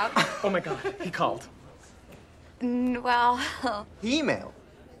asked me out. Oh my God, he called. Well, He emailed.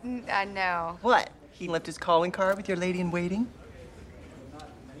 no. What? He left his calling card with your lady in waiting?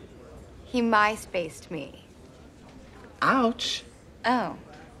 He MySpaced me. Ouch. Oh.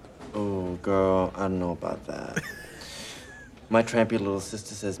 Oh, girl, I don't know about that. My trampy little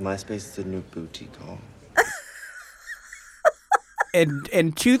sister says MySpace is the new booty call.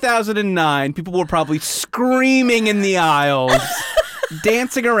 In 2009, people were probably screaming in the aisles,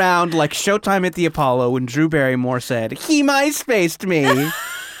 dancing around like Showtime at the Apollo when Drew Barrymore said, "He MySpaced me."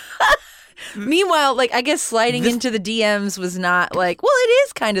 Meanwhile, I guess sliding into the DMs was not well, it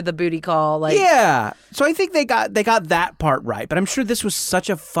is kind of the booty call. Yeah. So I think they got that part right, but I'm sure this was such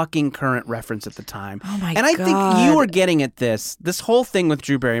a fucking current reference at the time. Oh my God. And I think you were getting at this. This whole thing with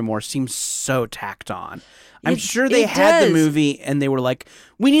Drew Barrymore seems so tacked on. I'm sure they had the movie and they were like,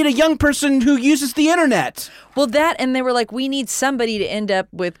 we need a young person who uses the internet. Well, and they were like, we need somebody to end up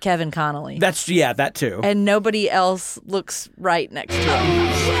with Kevin Connolly. That too. And nobody else looks right next to him.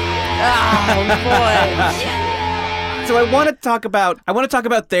 Oh, boy. So I want to talk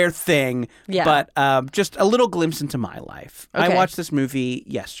about their thing, yeah. But just a little glimpse into my life. Okay. I watched this movie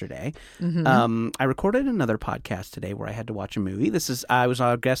yesterday. Mm-hmm. I recorded another podcast today where I had to watch a movie. I was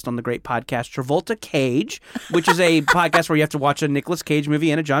a guest on the great podcast Travolta Cage, which is a podcast where you have to watch a Nicolas Cage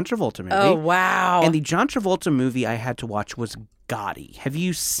movie and a John Travolta movie. Oh, wow. And the John Travolta movie I had to watch was Gotti. Have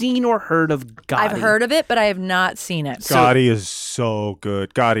you seen or heard of Gotti? I've heard of it, but I have not seen it. Gotti is so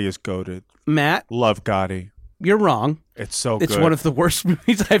good. Gotti is goated. Matt? Love Gotti. You're wrong. It's so good. It's one of the worst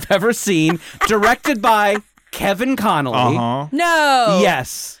movies I've ever seen. Directed by Kevin Connolly. Uh-huh. No.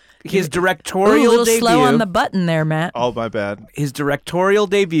 Yes. His directorial a little debut. slow on the button there, Matt. Oh, my bad. His directorial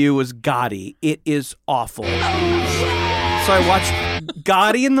debut was Gotti. It is awful. So I watched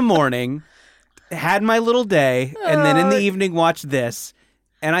Gotti in the morning, had my little day, and then in the evening watched this.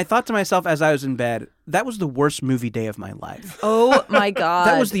 And I thought to myself as I was in bed, that was the worst movie day of my life. Oh, my God.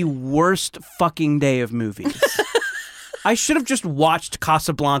 That was the worst fucking day of movies. I should have just watched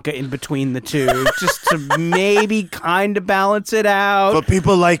Casablanca in between the two, just to maybe kind of balance it out. For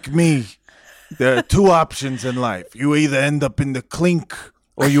people like me, there are two options in life. You either end up in the clink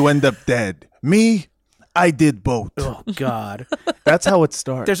or you end up dead. Me, I did both. Oh, God. That's how it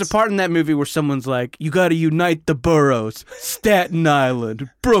starts. There's a part in that movie where someone's like, you got to unite the boroughs. Staten Island,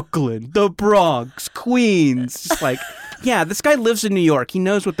 Brooklyn, the Bronx, Queens. Just like, yeah, this guy lives in New York. He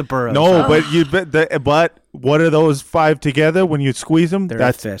knows what the boroughs are. But what are those five together when you squeeze them?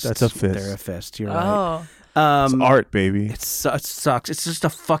 That's a fist. That's a fist. They're a fist. You're Oh. right. It's art, baby. It sucks. It's just a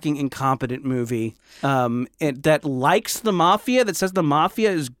fucking incompetent movie that likes the mafia, that says the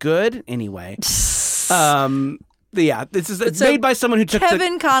mafia is good. Anyway. This is it's made by someone who took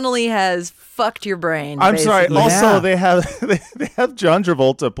Kevin Connolly has fucked your brain. I'm sorry. basically. Also, they have John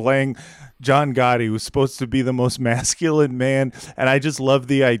Travolta playing John Gotti, who's supposed to be the most masculine man, and I just love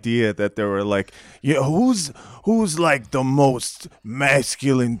the idea that they were like, yeah, who's like the most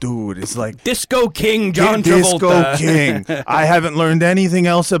masculine dude? It's like Disco King John Disco Travolta. King. I haven't learned anything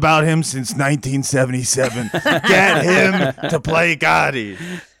else about him since 1977. Get him to play Gotti.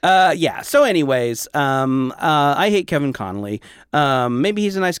 So anyways, I hate Kevin Connolly. Maybe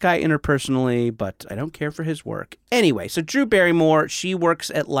he's a nice guy interpersonally, but I don't care for his work. Anyway, so Drew Barrymore, she works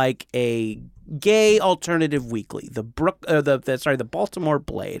at like a gay alternative weekly, the Baltimore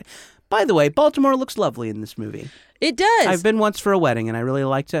Blade. By the way, Baltimore looks lovely in this movie. It does. I've been once for a wedding and I really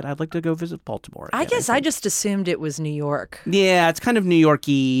liked it. I'd like to go visit Baltimore again, I guess I just assumed it was New York. Yeah, it's kind of New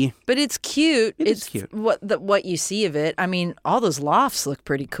York-y. But it's cute. It's cute. What you see of it. I mean, all those lofts look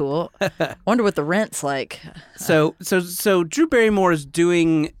pretty cool. Wonder what the rent's like. So Drew Barrymore is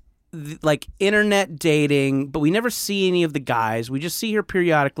doing like internet dating, but we never see any of the guys. We just see her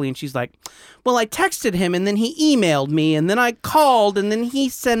periodically, and she's like, "Well, I texted him, and then he emailed me, and then I called, and then he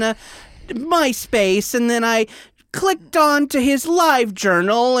sent a MySpace, and then I clicked on to his live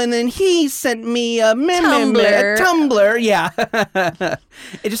journal, and then he sent me a Tumblr. Yeah,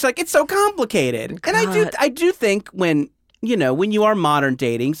 it's just like it's so complicated. God. And I do think when you are modern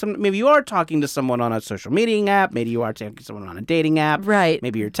dating, maybe you are talking to someone on a social media app, maybe you are talking to someone on a dating app, right?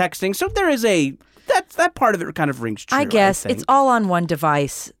 Maybe you're texting. So there is that part of it kind of rings true. I guess it's all on one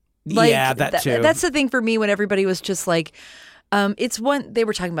device. Yeah, that too. That's the thing for me when everybody was just like. It's one they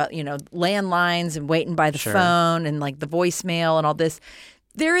were talking about, landlines and waiting by the phone and like the voicemail and all this.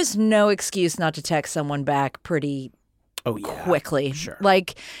 There is no excuse not to text someone back pretty quickly. Sure.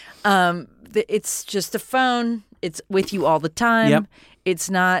 Like, it's just a phone. It's with you all the time. Yep. It's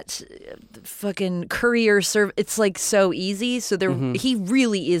not fucking courier service. It's like so easy. So he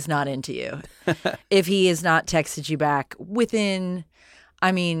really is not into you if he has not texted you back within,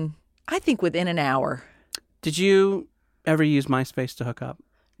 I think within an hour. Did you ever use MySpace to hook up?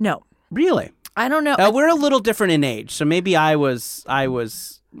 No. Really? I don't know. We're a little different in age, so maybe I was prime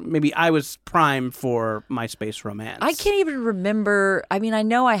for MySpace romance. I can't even remember. I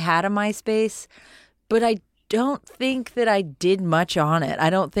know I had a MySpace, but I don't think that I did much on it. I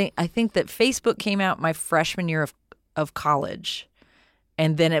think that Facebook came out my freshman year of college.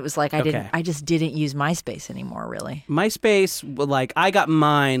 And then it was like I just didn't use MySpace anymore, really. MySpace, like I got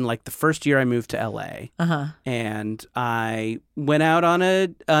mine like the first year I moved to LA. Uh-huh. And I went out on a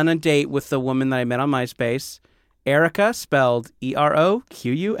date with the woman that I met on MySpace, Erica, spelled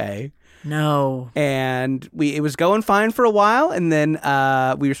EROQUA. No. And it was going fine for a while, and then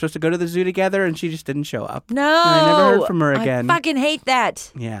we were supposed to go to the zoo together, and she just didn't show up. No. And I never heard from her again. I fucking hate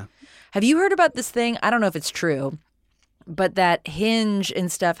that. Yeah. Have you heard about this thing? I don't know if it's true, but that Hinge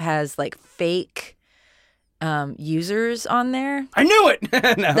and stuff has like fake users on there. I knew it.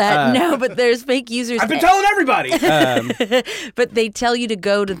 No, but there's fake users. I've been telling everybody. But they tell you to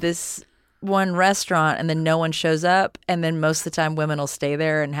go to this one restaurant and then no one shows up, and then most of the time women will stay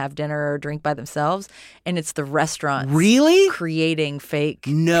there and have dinner or drink by themselves, and it's the restaurant really creating fake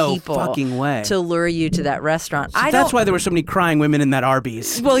no people fucking way to lure you to that restaurant. So that's why there were so many crying women in that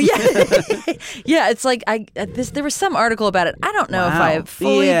Arby's. Well, yeah. Yeah, it's like there was some article about it. I don't know if I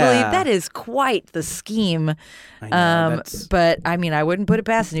fully believe that is quite the scheme. I know, but I wouldn't put it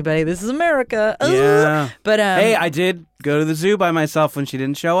past anybody. This is America. Yeah. But hey, I did go to the zoo by myself when she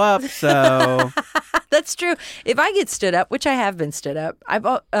didn't show up, so that's true. If I get stood up, which I have been stood up, I've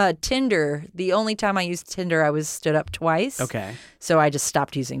Tinder. The only time I used Tinder, I was stood up twice. Okay. So I just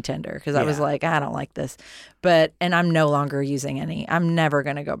stopped using Tinder because I was like, I don't like this. And I'm no longer using any. I'm never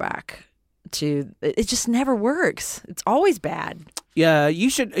going to go back to. It just never works. It's always bad. Yeah,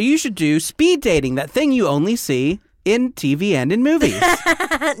 you should do speed dating, that thing you only see in TV and in movies.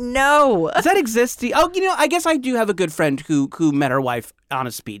 No. Does that exist? I guess I do have a good friend who met her wife on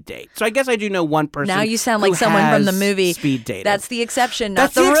a speed date. So I guess I do know one person. Now you sound like someone from the movie. Speed dating. That's the exception,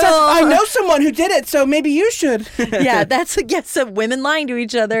 not That's the rule. I know someone who did it, so maybe you should. Yeah, that's some women lying to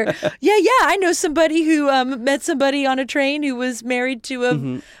each other. Yeah, I know somebody who met somebody on a train who was married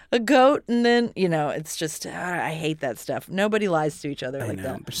to a goat, and then it's just I hate that stuff. Nobody lies to each other like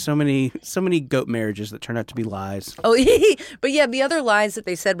that. There's so many goat marriages that turn out to be lies. Oh, but yeah, the other lies that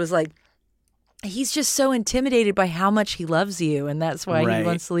they said was like, he's just so intimidated by how much he loves you, and that's why he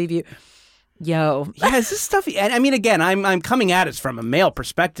wants to leave you. Yo. Yeah, is this stuff... again, I'm coming at it from a male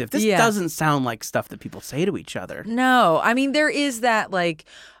perspective. This doesn't sound like stuff that people say to each other. No. There is that like,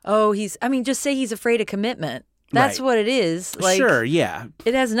 just say he's afraid of commitment. That's Right. what it is. Like, Sure, yeah.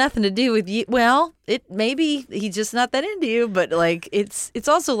 it has nothing to do with you. Well, it maybe he's just not that into you, but like it's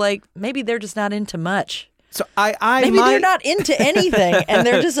also like maybe they're just not into much. So I Maybe might, they're not into anything, and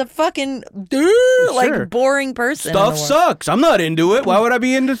they're just a fucking Sure. like boring person. in Stuff the world. sucks. I'm not into it. Why would I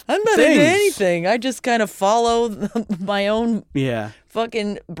be into I'm not things? into anything. I just kind of follow my own Yeah.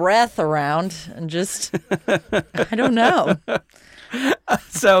 fucking breath around and just I don't know.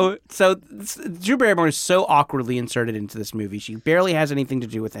 So Drew Barrymore is so awkwardly inserted into this movie. She barely has anything to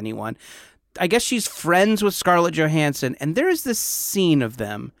do with anyone. I guess she's friends with Scarlett Johansson, and there is this scene of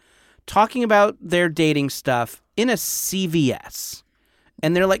them talking about their dating stuff in a CVS.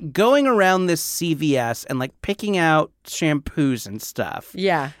 And they're like going around this CVS and like picking out shampoos and stuff.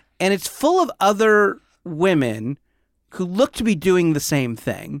 Yeah. And it's full of other women who look to be doing the same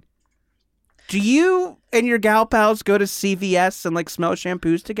thing. Do you and your gal pals go to CVS and like smell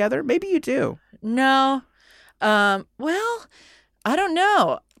shampoos together? Maybe you do. No. Well, I don't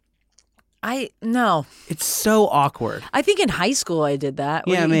know. No. It's so awkward. I think in high school I did that.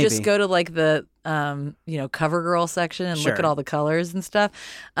 Where Yeah, you just maybe. go to like the CoverGirl section and look Sure. at all the colors and stuff.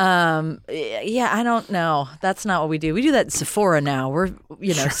 Yeah, I don't know. That's not what we do. We do that in Sephora now. We're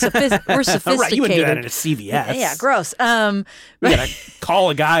we're sophisticated. Right, you wouldn't do that at a CVS. Yeah, gross. You gotta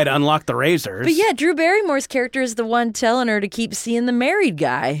call a guy to unlock the razors. But yeah, Drew Barrymore's character is the one telling her to keep seeing the married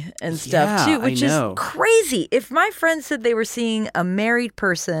guy and stuff Yeah, too, which I is know. crazy. If my friends said they were seeing a married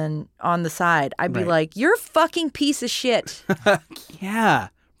person on the side, I'd be Right. like, "You're a fucking piece of shit." Yeah.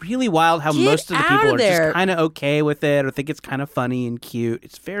 Really wild how Get most of the out people of are there. just kind of okay with it or think it's kind of funny and cute.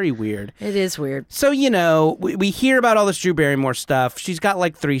 It's very weird. It is weird. So, we hear about all this Drew Barrymore stuff. She's got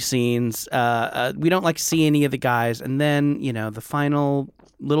like 3 scenes. We don't like see any of the guys. And then, the final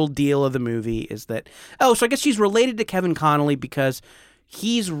little deal of the movie is that, so I guess she's related to Kevin Connolly because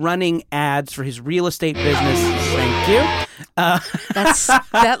he's running ads for his real estate business. Thank you.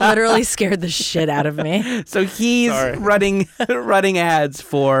 That literally scared the shit out of me. So he's running ads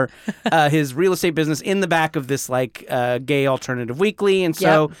for his real estate business in the back of this like gay alternative weekly, and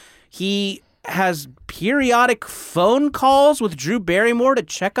so Yep. he has periodic phone calls with Drew Barrymore to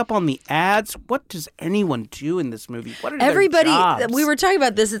check up on the ads. What does anyone do in this movie? What are Everybody, their jobs? we were talking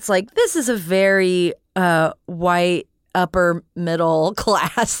about this. It's like this is a very white upper middle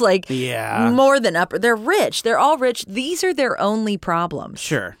class, like Yeah. more than upper. They're rich. They're all rich. These are their only problems.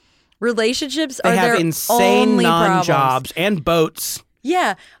 Sure. Relationships They are have their insane only non-jobs and boats.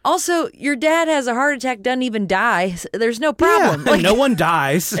 Yeah. Also, your dad has a heart attack, doesn't even die. There's no problem. Yeah. No one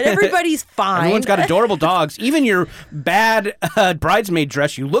dies. And everybody's fine. Everyone's got adorable dogs. Even your bad bridesmaid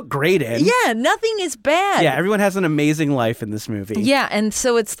dress you look great in. Yeah, nothing is bad. Yeah, everyone has an amazing life in this movie. Yeah, and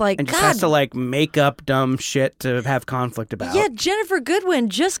so it's like, And just God, has to like make up dumb shit to have conflict about. yeah, Jennifer Goodwin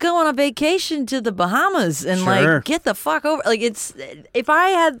just go on a vacation to the Bahamas and Sure. like get the fuck over. Like it's if I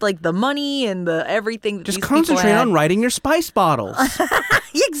had like the money and the everything, that Just these people concentrate had- on writing your spice bottles.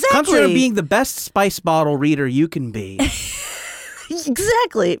 Exactly. Concentrate on being the best spice bottle reader you can be.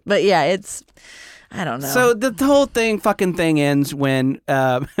 Exactly. But yeah, it's I don't know. So the whole fucking thing ends when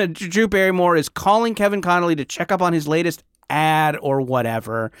Drew Barrymore is calling Kevin Connolly to check up on his latest ad or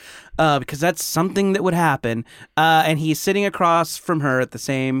whatever, because that's something that would happen. And he's sitting across from her at the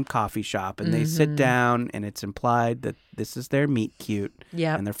same coffee shop, and they sit down, and it's implied that this is their meet cute.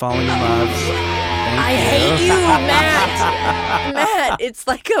 Yep. And they're falling in love. I hate you, Matt. Matt, it's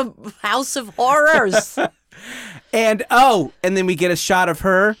like a house of horrors. And then we get a shot of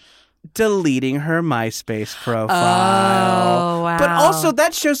her deleting her MySpace profile. Oh, wow. But also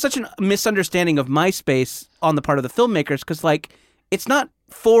that shows such a misunderstanding of MySpace on the part of the filmmakers, because like it's not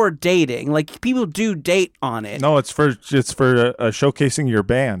for dating. Like people do date on it. No, it's for showcasing your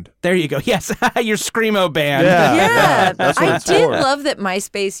band. There you go. Yes, your screamo band. Yeah. Yeah, That's what I it's did for. love that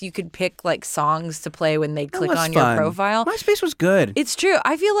MySpace. You could pick like songs to play when they That click was on fun. your profile. MySpace was good. It's true.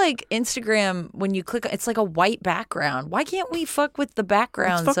 I feel like Instagram, when you click, it's like a white background. Why can't we fuck with the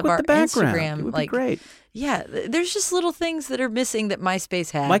backgrounds Let's fuck of with our the background. Instagram? It would like, be great. yeah, there's just little things that are missing that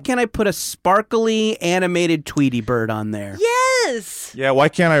MySpace had. Why can't I put a sparkly animated Tweety bird on there? Yes. Yeah, why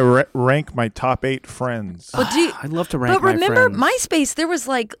can't I rank my top 8 friends? But I'd love to rank But remember, my friends. MySpace, there was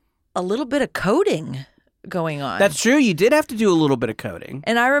like a little bit of coding going on. That's true. You did have to do a little bit of coding.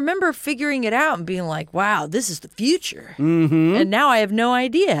 And I remember figuring it out and being like, wow, this is the future. Mm-hmm. And now I have no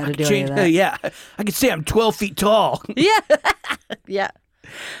idea how to do any of that. Yeah, I could say I'm 12 feet tall. Yeah. Yeah.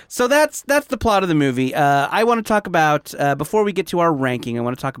 So that's the plot of the movie. I want to talk about, before we get to our ranking, I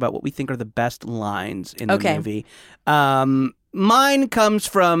want to talk about what we think are the best lines in the Okay. movie. Mine comes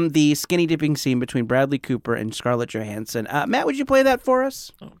from the skinny dipping scene between Bradley Cooper and Scarlett Johansson. Matt, would you play that for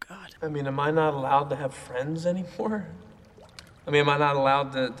us? Oh, God. I mean, am I not allowed to have friends anymore? I mean, am I not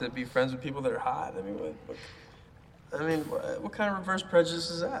allowed to be friends with people that are hot? I mean, what kind of reverse prejudice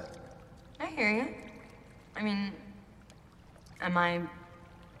is that? I hear you. I mean, am I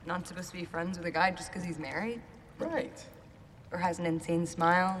not supposed to be friends with a guy just because he's married? Right. Or has an insane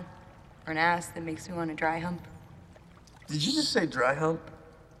smile? Or an ass that makes me want to dry hump? Did you just say dry hump?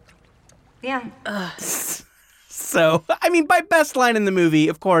 Yeah. So, I mean, by best line in the movie,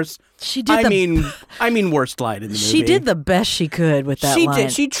 of course. She did. I mean, worst line in the movie. She did the best she could with that line. She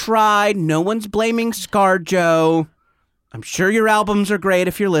did. She tried. No one's blaming ScarJo. I'm sure your albums are great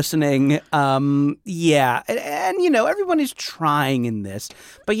if you're listening. Yeah, and you know everyone is trying in this,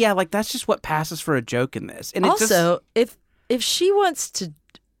 but yeah, like that's just what passes for a joke in this. And also, if she wants to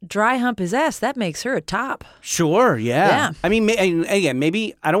dry hump his ass, that makes her a top. Sure, yeah. I mean, again,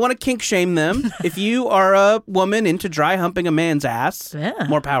 maybe I don't want to kink shame them. If you are a woman into dry humping a man's ass,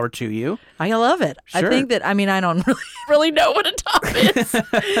 more power to you. I love it. Sure. I think that, I mean, I don't really know what a top is.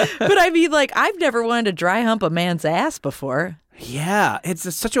 But I mean, like, I've never wanted to dry hump a man's ass before. Yeah,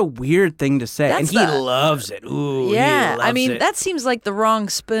 it's such a weird thing to say. And he loves it. Ooh, yeah. he loves I mean, it. that seems like the wrong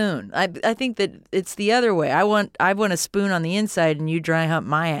spoon. I think that it's the other way. I want a spoon on the inside and you dry hump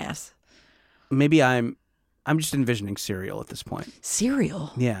my ass. Maybe I'm just envisioning cereal at this point.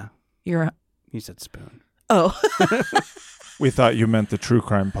 Cereal? Yeah. You said spoon. Oh. We thought you meant the True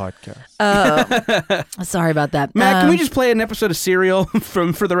Crime Podcast. Oh, sorry about that. Matt, can we just play an episode of Serial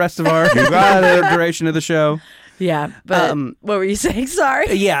for the rest of our duration of the show? Yeah, but what were you saying?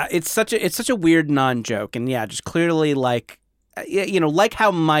 Sorry. Yeah, it's such a weird non-joke, and yeah, just clearly like, you know, like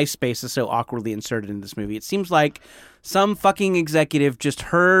how MySpace is so awkwardly inserted in this movie. It seems like some fucking executive just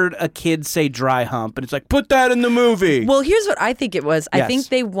heard a kid say dry hump, and it's like, put that in the movie. Well, here's what I think it was. Yes. I think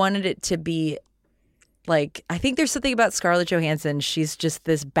they wanted it to be. Like, I think there's something about Scarlett Johansson. She's just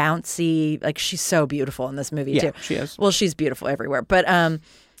this bouncy, like, she's so beautiful in this movie, too. Yeah, she is. Well, she's beautiful everywhere. But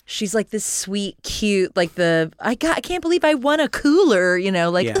she's like this sweet, cute, like I can't believe I won a cooler, you know,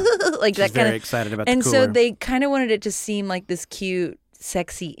 like, like she's that kind of. very excited about and the cooler. so they kind of wanted it to seem like this cute,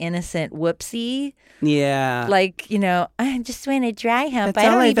 sexy, innocent whoopsie. Yeah. Like, you know, I just want to dry hump. That's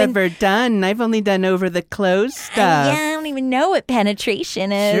all I've ever done. I've only done over the clothes stuff. Yeah, I don't even know what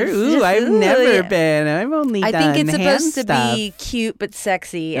penetration is. Sure. Ooh, I've never been. I've only done I think it's supposed to stuff. be cute but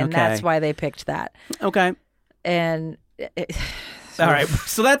sexy, and that's why they picked that. Okay. And all right.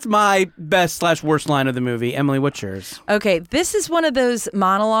 So that's my best/worst line of the movie. Emily, what's yours? Okay, this is one of those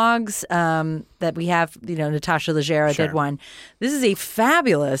monologues that we have. You know, Natasha Leggero did one. This is a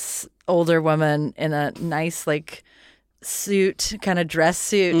fabulous older woman in a nice, like, suit, kind of dress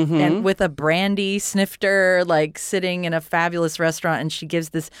suit, and with a brandy snifter, like sitting in a fabulous restaurant, and she gives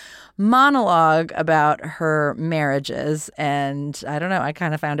this monologue about her marriages, and I don't know, I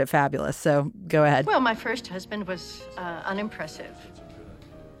kind of found it fabulous. So go ahead. Well, my first husband was unimpressive.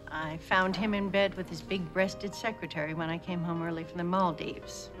 I found him in bed with his big-breasted secretary when I came home early from the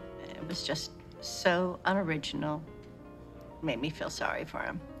Maldives. It was just so unoriginal. Made me feel sorry for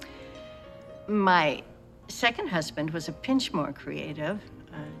him. My second husband was a pinch more creative.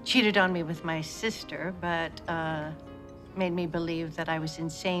 Cheated on me with my sister, but made me believe that I was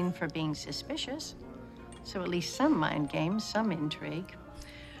insane for being suspicious. So at least some mind games, some intrigue.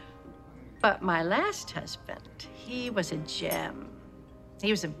 But my last husband, he was a gem.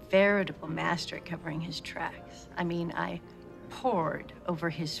 He was a veritable master at covering his tracks. I mean, I pored over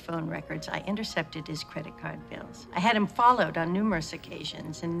his phone records. I intercepted his credit card bills. I had him followed on numerous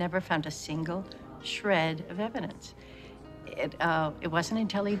occasions and never found a single shred of evidence. It wasn't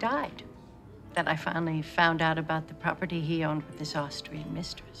until he died that I finally found out about the property he owned with his Austrian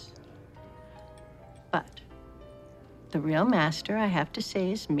mistress. But the real master, I have to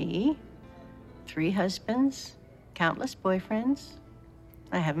say, is me. 3 husbands, countless boyfriends.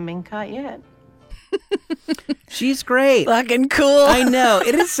 I haven't been caught yet. She's great. Fucking cool. I know.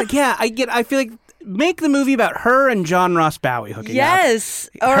 It is. Yeah, I feel like make the movie about her and John Ross Bowie hooking up. Yes.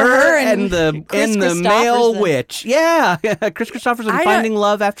 Or her and the Chris male Christopherson. witch. Yeah. Chris Christopherson finding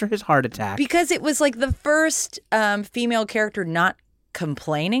love after his heart attack. Because it was like the first female character not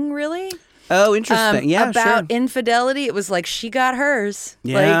complaining, really. Oh, interesting. Yeah, about sure. infidelity. It was like she got hers.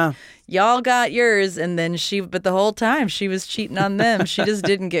 Yeah. Like, y'all got yours, and then but the whole time she was cheating on them. She just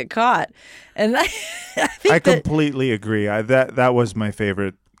didn't get caught. And I think I completely agree. That was my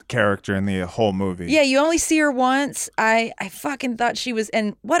favorite character in the whole movie. Yeah, you only see her once. I fucking thought she was,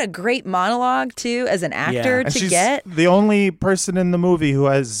 and what a great monologue too as an actor And to she's get. the only person in the movie who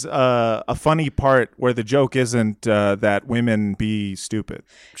has a funny part where the joke isn't that women be stupid.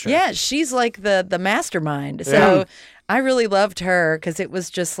 Yeah, she's like the mastermind. So Yeah. I really loved her because it was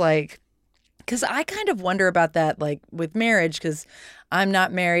just like, because I kind of wonder about that, like with marriage, because I'm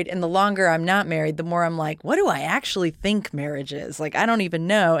not married. And the longer I'm not married, the more I'm like, what do I actually think marriage is? Like, I don't even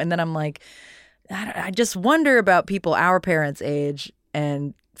know. And then I'm like, I just wonder about people our parents' age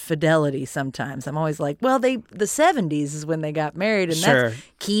and fidelity sometimes. I'm always like, well, the 70s is when they got married, and that's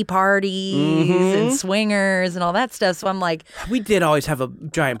key parties and swingers and all that stuff. So I'm like, we did always have a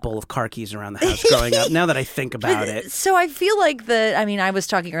giant bowl of car keys around the house growing up. Now that I think about it. So I feel like I was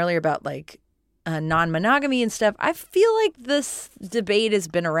talking earlier about like non-monogamy and stuff. I feel like this debate has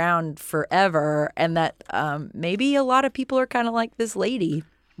been around forever, and that maybe a lot of people are kind of like this lady.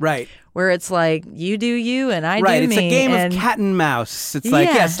 Right. Where it's like, you do you and I do me. Right, it's a game of cat and mouse. It's like,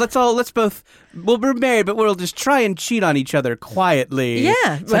 yes, we'll be married, but we'll just try and cheat on each other quietly.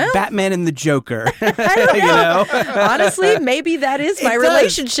 Yeah. It's like Batman and the Joker. I don't know. Honestly, maybe that is my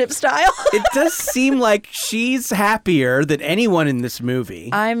relationship style. It does seem like she's happier than anyone in this movie.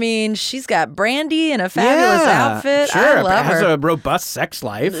 I mean, she's got brandy and a fabulous outfit. Sure, I love her. Has a robust sex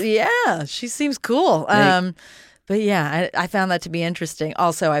life. Yeah, she seems cool. But yeah, I found that to be interesting.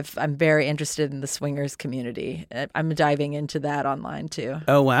 Also, I'm very interested in the swingers community. I'm diving into that online too.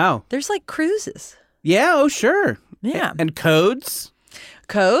 Oh, wow. There's like cruises. Yeah, oh, sure. Yeah. And codes?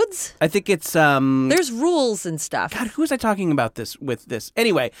 Codes? I think it's... There's rules and stuff. God, who was I talking about this with this?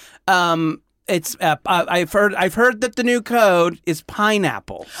 Anyway, it's I've heard that the new code is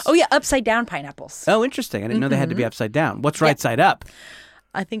pineapples. Oh, yeah, upside down pineapples. Oh, interesting. I didn't know they had to be upside down. What's right side up?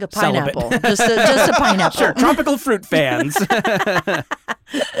 I think a pineapple. just a pineapple. Sure, tropical fruit fans.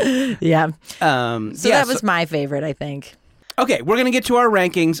 Yeah. That was my favorite, I think. Okay, we're going to get to our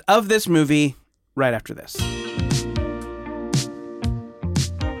rankings of this movie right after this.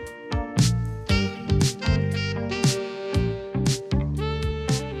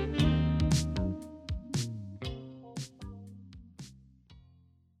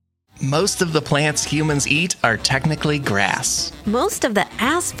 Most of the plants humans eat are technically grass. Most of the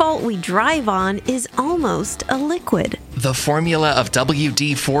asphalt we drive on is almost a liquid. The formula of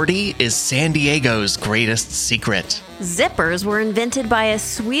WD-40 is San Diego's greatest secret. Zippers were invented by a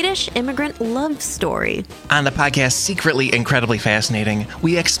Swedish immigrant love story. On the podcast Secretly Incredibly Fascinating,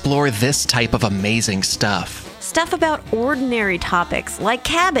 we explore this type of amazing stuff. Stuff about ordinary topics like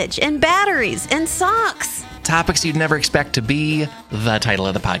cabbage and batteries and socks. Topics you'd never expect to be the title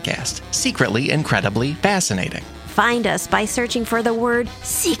of the podcast. Secretly Incredibly Fascinating. Find us by searching for the word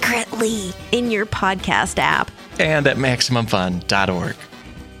secretly in your podcast app. And at MaximumFun.org.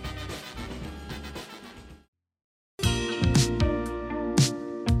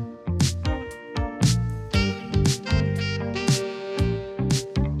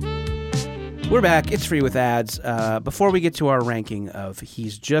 We're back. It's free with ads. Before we get to our ranking of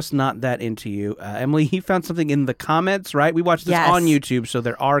He's Just Not That Into You, Emily, you found something in the comments, right? We watched this on YouTube, so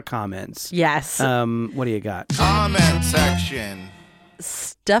there are comments. Yes. What do you got? Comment section.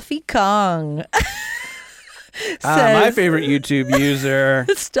 Stuffy Kong. My favorite YouTube user.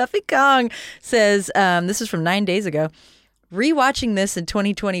 Stuffy Kong says, this is from 9 days ago. Rewatching this in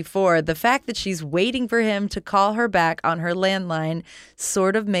 2024, the fact that she's waiting for him to call her back on her landline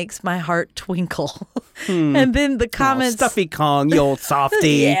sort of makes my heart twinkle. And then the comments... Stuffy Kong, you old softy.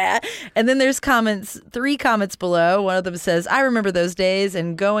 Yeah. And then there's comments, 3 comments below. One of them says, I remember those days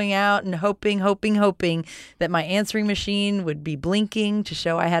and going out and hoping that my answering machine would be blinking to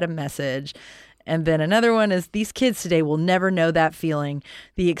show I had a message. And then another one is, these kids today will never know that feeling.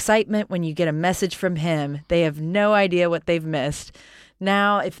 The excitement when you get a message from him. They have no idea what they've missed.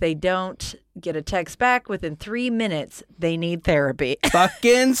 Now, if they don't get a text back within 3 minutes, they need therapy.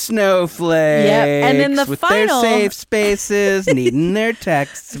 Fucking snowflakes. Yep. And then the with final... their safe spaces, needing their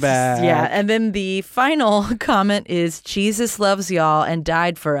texts back. Yeah. And then the final comment is, Jesus loves y'all and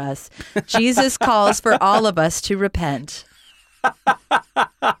died for us. Jesus calls for all of us to repent.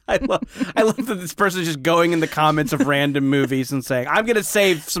 I love that this person is just going in the comments of random movies and saying, I'm going to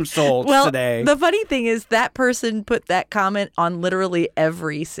save some souls today. The funny thing is that person put that comment on literally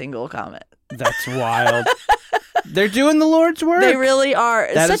every single comment. That's wild. They're doing the Lord's work. They really are.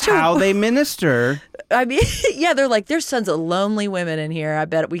 That is how they minister. I mean, yeah, they're like, there's tons of lonely women in here. I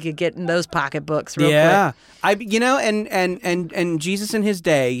bet we could get in those pocketbooks real quick. And Jesus in his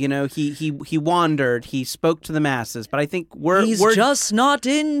day, he wandered, he spoke to the masses, but I think He's just not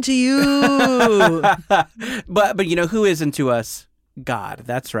into you. But who is into us? God.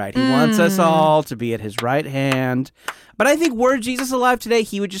 That's right. He wants us all to be at his right hand. But I think were Jesus alive today,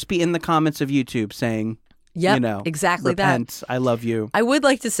 he would just be in the comments of YouTube saying, exactly repent, that. I love you. I would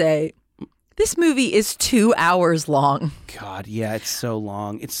like to say, this movie is 2 hours long. God, yeah, it's so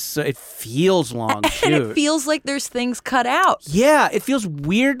long. It feels long, too. And it feels like there's things cut out. Yeah, it feels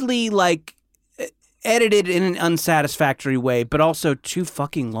weirdly like edited in an unsatisfactory way, but also too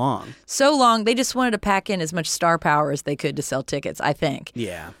fucking long. So long, they just wanted to pack in as much star power as they could to sell tickets, I think.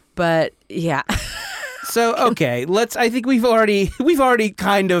 Yeah. But, yeah. So, okay, I think we've already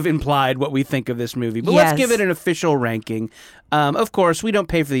kind of implied what we think of this movie, but let's give it an official ranking. Of course, we don't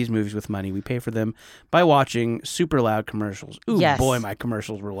pay for these movies with money. We pay for them by watching super loud commercials. Ooh, boy, my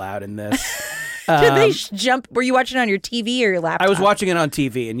commercials were loud in this. Did they jump? Were you watching it on your TV or your laptop? I was watching it on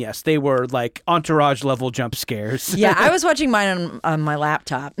TV, and yes, they were like Entourage level jump scares. Yeah, I was watching mine on my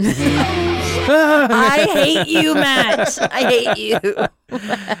laptop. I hate you, Matt. I hate you.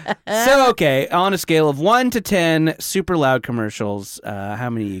 So, okay, on a scale of 1 to 10 super loud commercials, how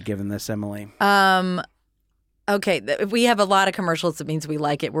many are you giving this, Emily? Okay, if we have a lot of commercials, it means we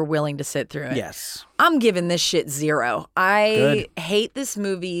like it. We're willing to sit through it. Yes. I'm giving this shit 0. I hate this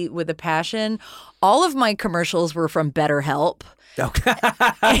movie with a passion. All of my commercials were from BetterHelp. Okay.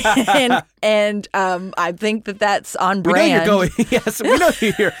 and I think that's on brand. We know you're going. Yes, we know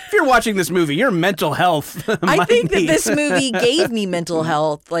you're here. If you're watching this movie, your mental health. I think that this movie gave me mental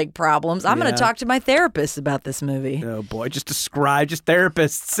health problems. I'm going to talk to my therapist about this movie. Oh boy, just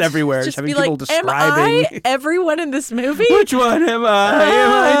therapists everywhere, just having be people like, describing. Am I everyone in this movie? Which one am I?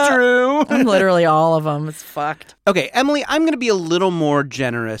 Am I Drew? I'm literally all of them. It's fucked. Okay, Emily, I'm going to be a little more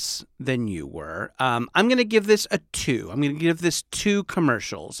generous than you were. I'm going to give this a 2. I'm going to give this 2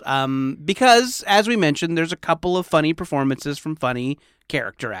 commercials because, as we mentioned, there's a couple of funny performances from funny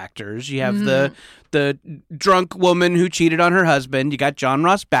character actors. You have the drunk woman who cheated on her husband. You got John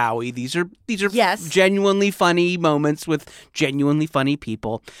Ross Bowie. These are genuinely funny moments with genuinely funny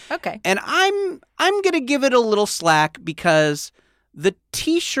people. Okay, and I'm going to give it a little slack because the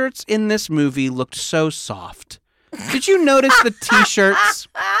T-shirts in this movie looked so soft. Did you notice the T-shirts?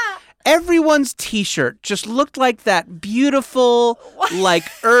 Everyone's T-shirt just looked like that beautiful,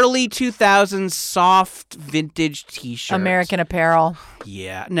 early 2000s soft vintage T-shirt. American Apparel.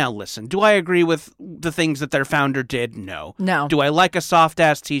 Yeah. Now listen, do I agree with the things that their founder did? No. No. Do I like a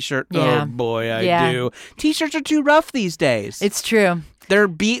soft-ass T-shirt? Yeah. Oh, boy, I do. T-shirts are too rough these days. It's true.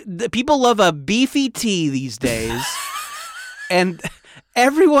 People love a beefy tee these days. And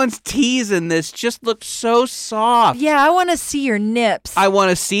everyone's tees in this just look so soft. Yeah, I want to see your nips. I want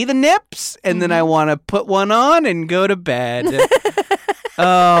to see the nips, and then I want to put one on and go to bed.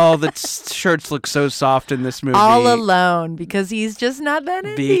 Oh, the shirts look so soft in this movie. All alone, because he's just not that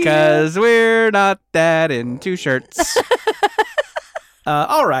into Because we're not that into shirts.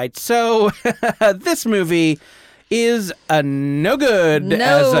 All right, so this movie is a no good,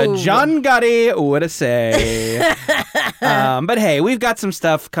 as a John Gotti would say. But hey, we've got some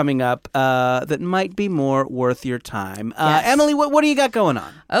stuff coming up that might be more worth your time. Emily, what do you got going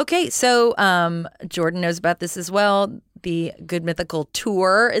on? Okay, so Jordan knows about this as well. The Good Mythical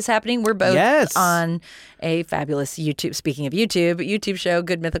Tour is happening. We're both on a fabulous YouTube show,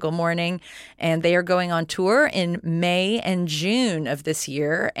 Good Mythical Morning. And they are going on tour in May and June of this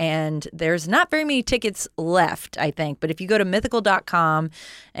year. And there's not very many tickets left, I think. But if you go to mythical.com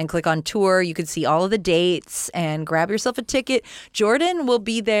and click on tour, you can see all of the dates and grab yourself a ticket. Jordan will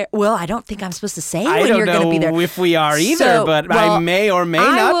be there. Well, I don't think I'm supposed to say when you're going to be there. I don't know if we are either, but I may or may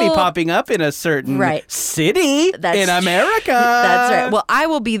not be popping up in a certain city in America. That's right. Well, I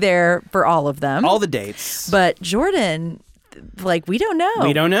will be there for all of them. All the dates. But Jordan, we don't know.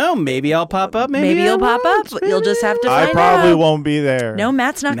 We don't know. Maybe I'll pop up. Maybe you'll pop up. You'll just have to find out. I probably won't be there. No,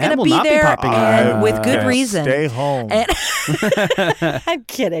 Matt's not going to be there. And with good reason. Stay home. I'm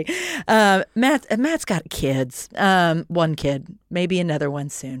kidding. Matt's got kids. One kid. Maybe another one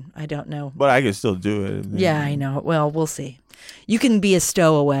soon. I don't know. But I can still do it. Yeah, I know. Well, we'll see. You can be a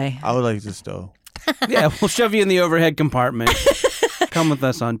stowaway. I would like to stow. Yeah, we'll shove you in the overhead compartment. Come with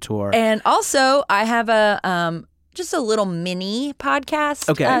us on tour. And also, I have just a little mini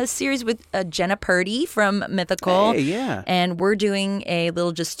podcast series with Jenna Purdy from Mythical. Hey, yeah. And we're doing a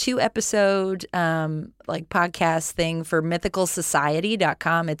little just 2-episode podcast thing for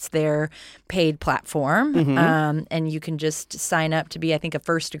mythicalsociety.com. It's their paid platform. Mm-hmm. And you can just sign up to be, I think, a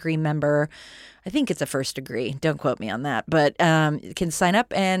first degree member. I think it's a first degree. Don't quote me on that. But you can sign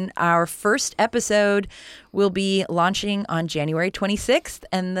up, and our first episode will be launching on January 26th,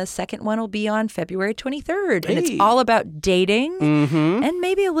 and the second one will be on February 23rd. Hey. And it's all about dating Mm-hmm. and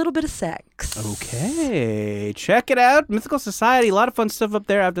maybe a little bit of sex. Max. Okay, check it out. Mythical Society, a lot of fun stuff up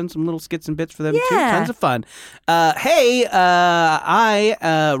there. I've done some little skits and bits for them too. Tons of fun. I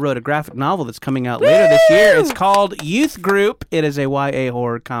wrote a graphic novel that's coming out later this year. It's called Youth Group. It is a YA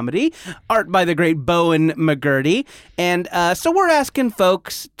horror comedy, art by the great Bowen McGurty. And so we're asking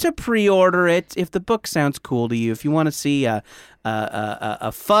folks to pre-order it if the book sounds cool to you. If you want to see a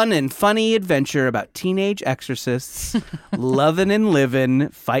fun and funny adventure about teenage exorcists loving and living,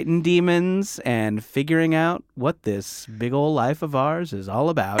 fighting demons, and figuring out what this big old life of ours is all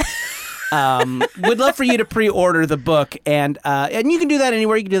about. We'd love for you to pre-order the book, and you can do that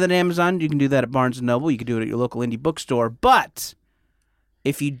anywhere. You can do that at Amazon. You can do that at Barnes & Noble. You can do it at your local indie bookstore. But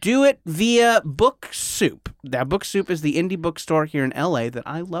if you do it via Book Soup, now Book Soup is the indie bookstore here in LA that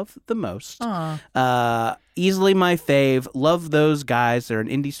I love the most. Easily my fave. Love those guys. They're an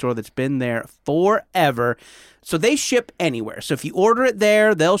indie store that's been there forever. So they ship anywhere. So if you order it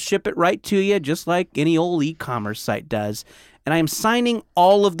there, they'll ship it right to you, just like any old e-commerce site does. And I am signing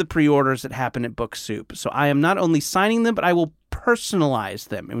all of the pre-orders that happen at Book Soup. So I am not only signing them, but I will personalize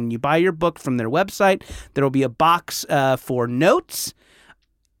them. And when you buy your book from their website, there will be a box for notes.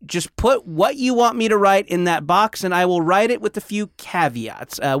 Just put what you want me to write in that box, and I will write it with a few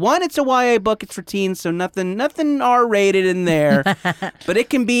caveats. One, it's a YA book; it's for teens, so nothing R-rated in there. But it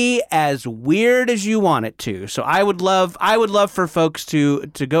can be as weird as you want it to. So I would love for folks to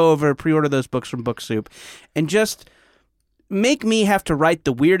go over, pre-order those books from Book Soup, and just make me have to write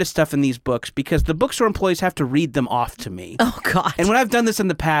the weirdest stuff in these books because the bookstore employees have to read them off to me. Oh God! And when I've done this in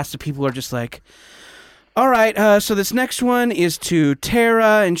the past, the people are just like, all right, so this next one is to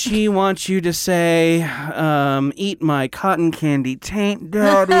Tara, and she wants you to say, eat my cotton candy taint,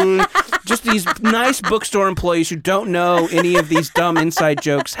 daddy. Just these nice bookstore employees who don't know any of these dumb inside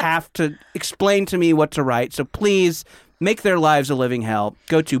jokes have to explain to me what to write. So please make their lives a living hell.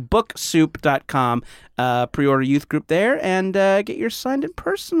 Go to booksoup.com, pre-order Youth Group there, and get yours signed and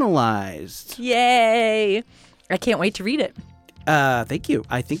personalized. Yay! I can't wait to read it. Thank you.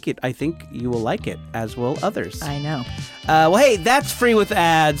 I think you will like it, as will others. I know. Well, hey, that's free with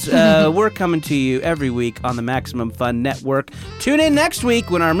ads. We're coming to you every week on the Maximum Fun Network. Tune in next week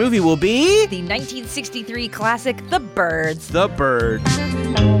when our movie will be the 1963 classic, The Birds. The Birds.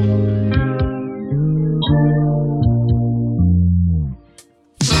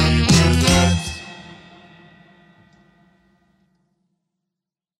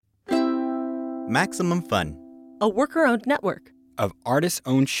 Maximum Fun, a worker-owned network of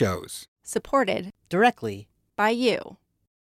artist-owned shows. Supported directly by you.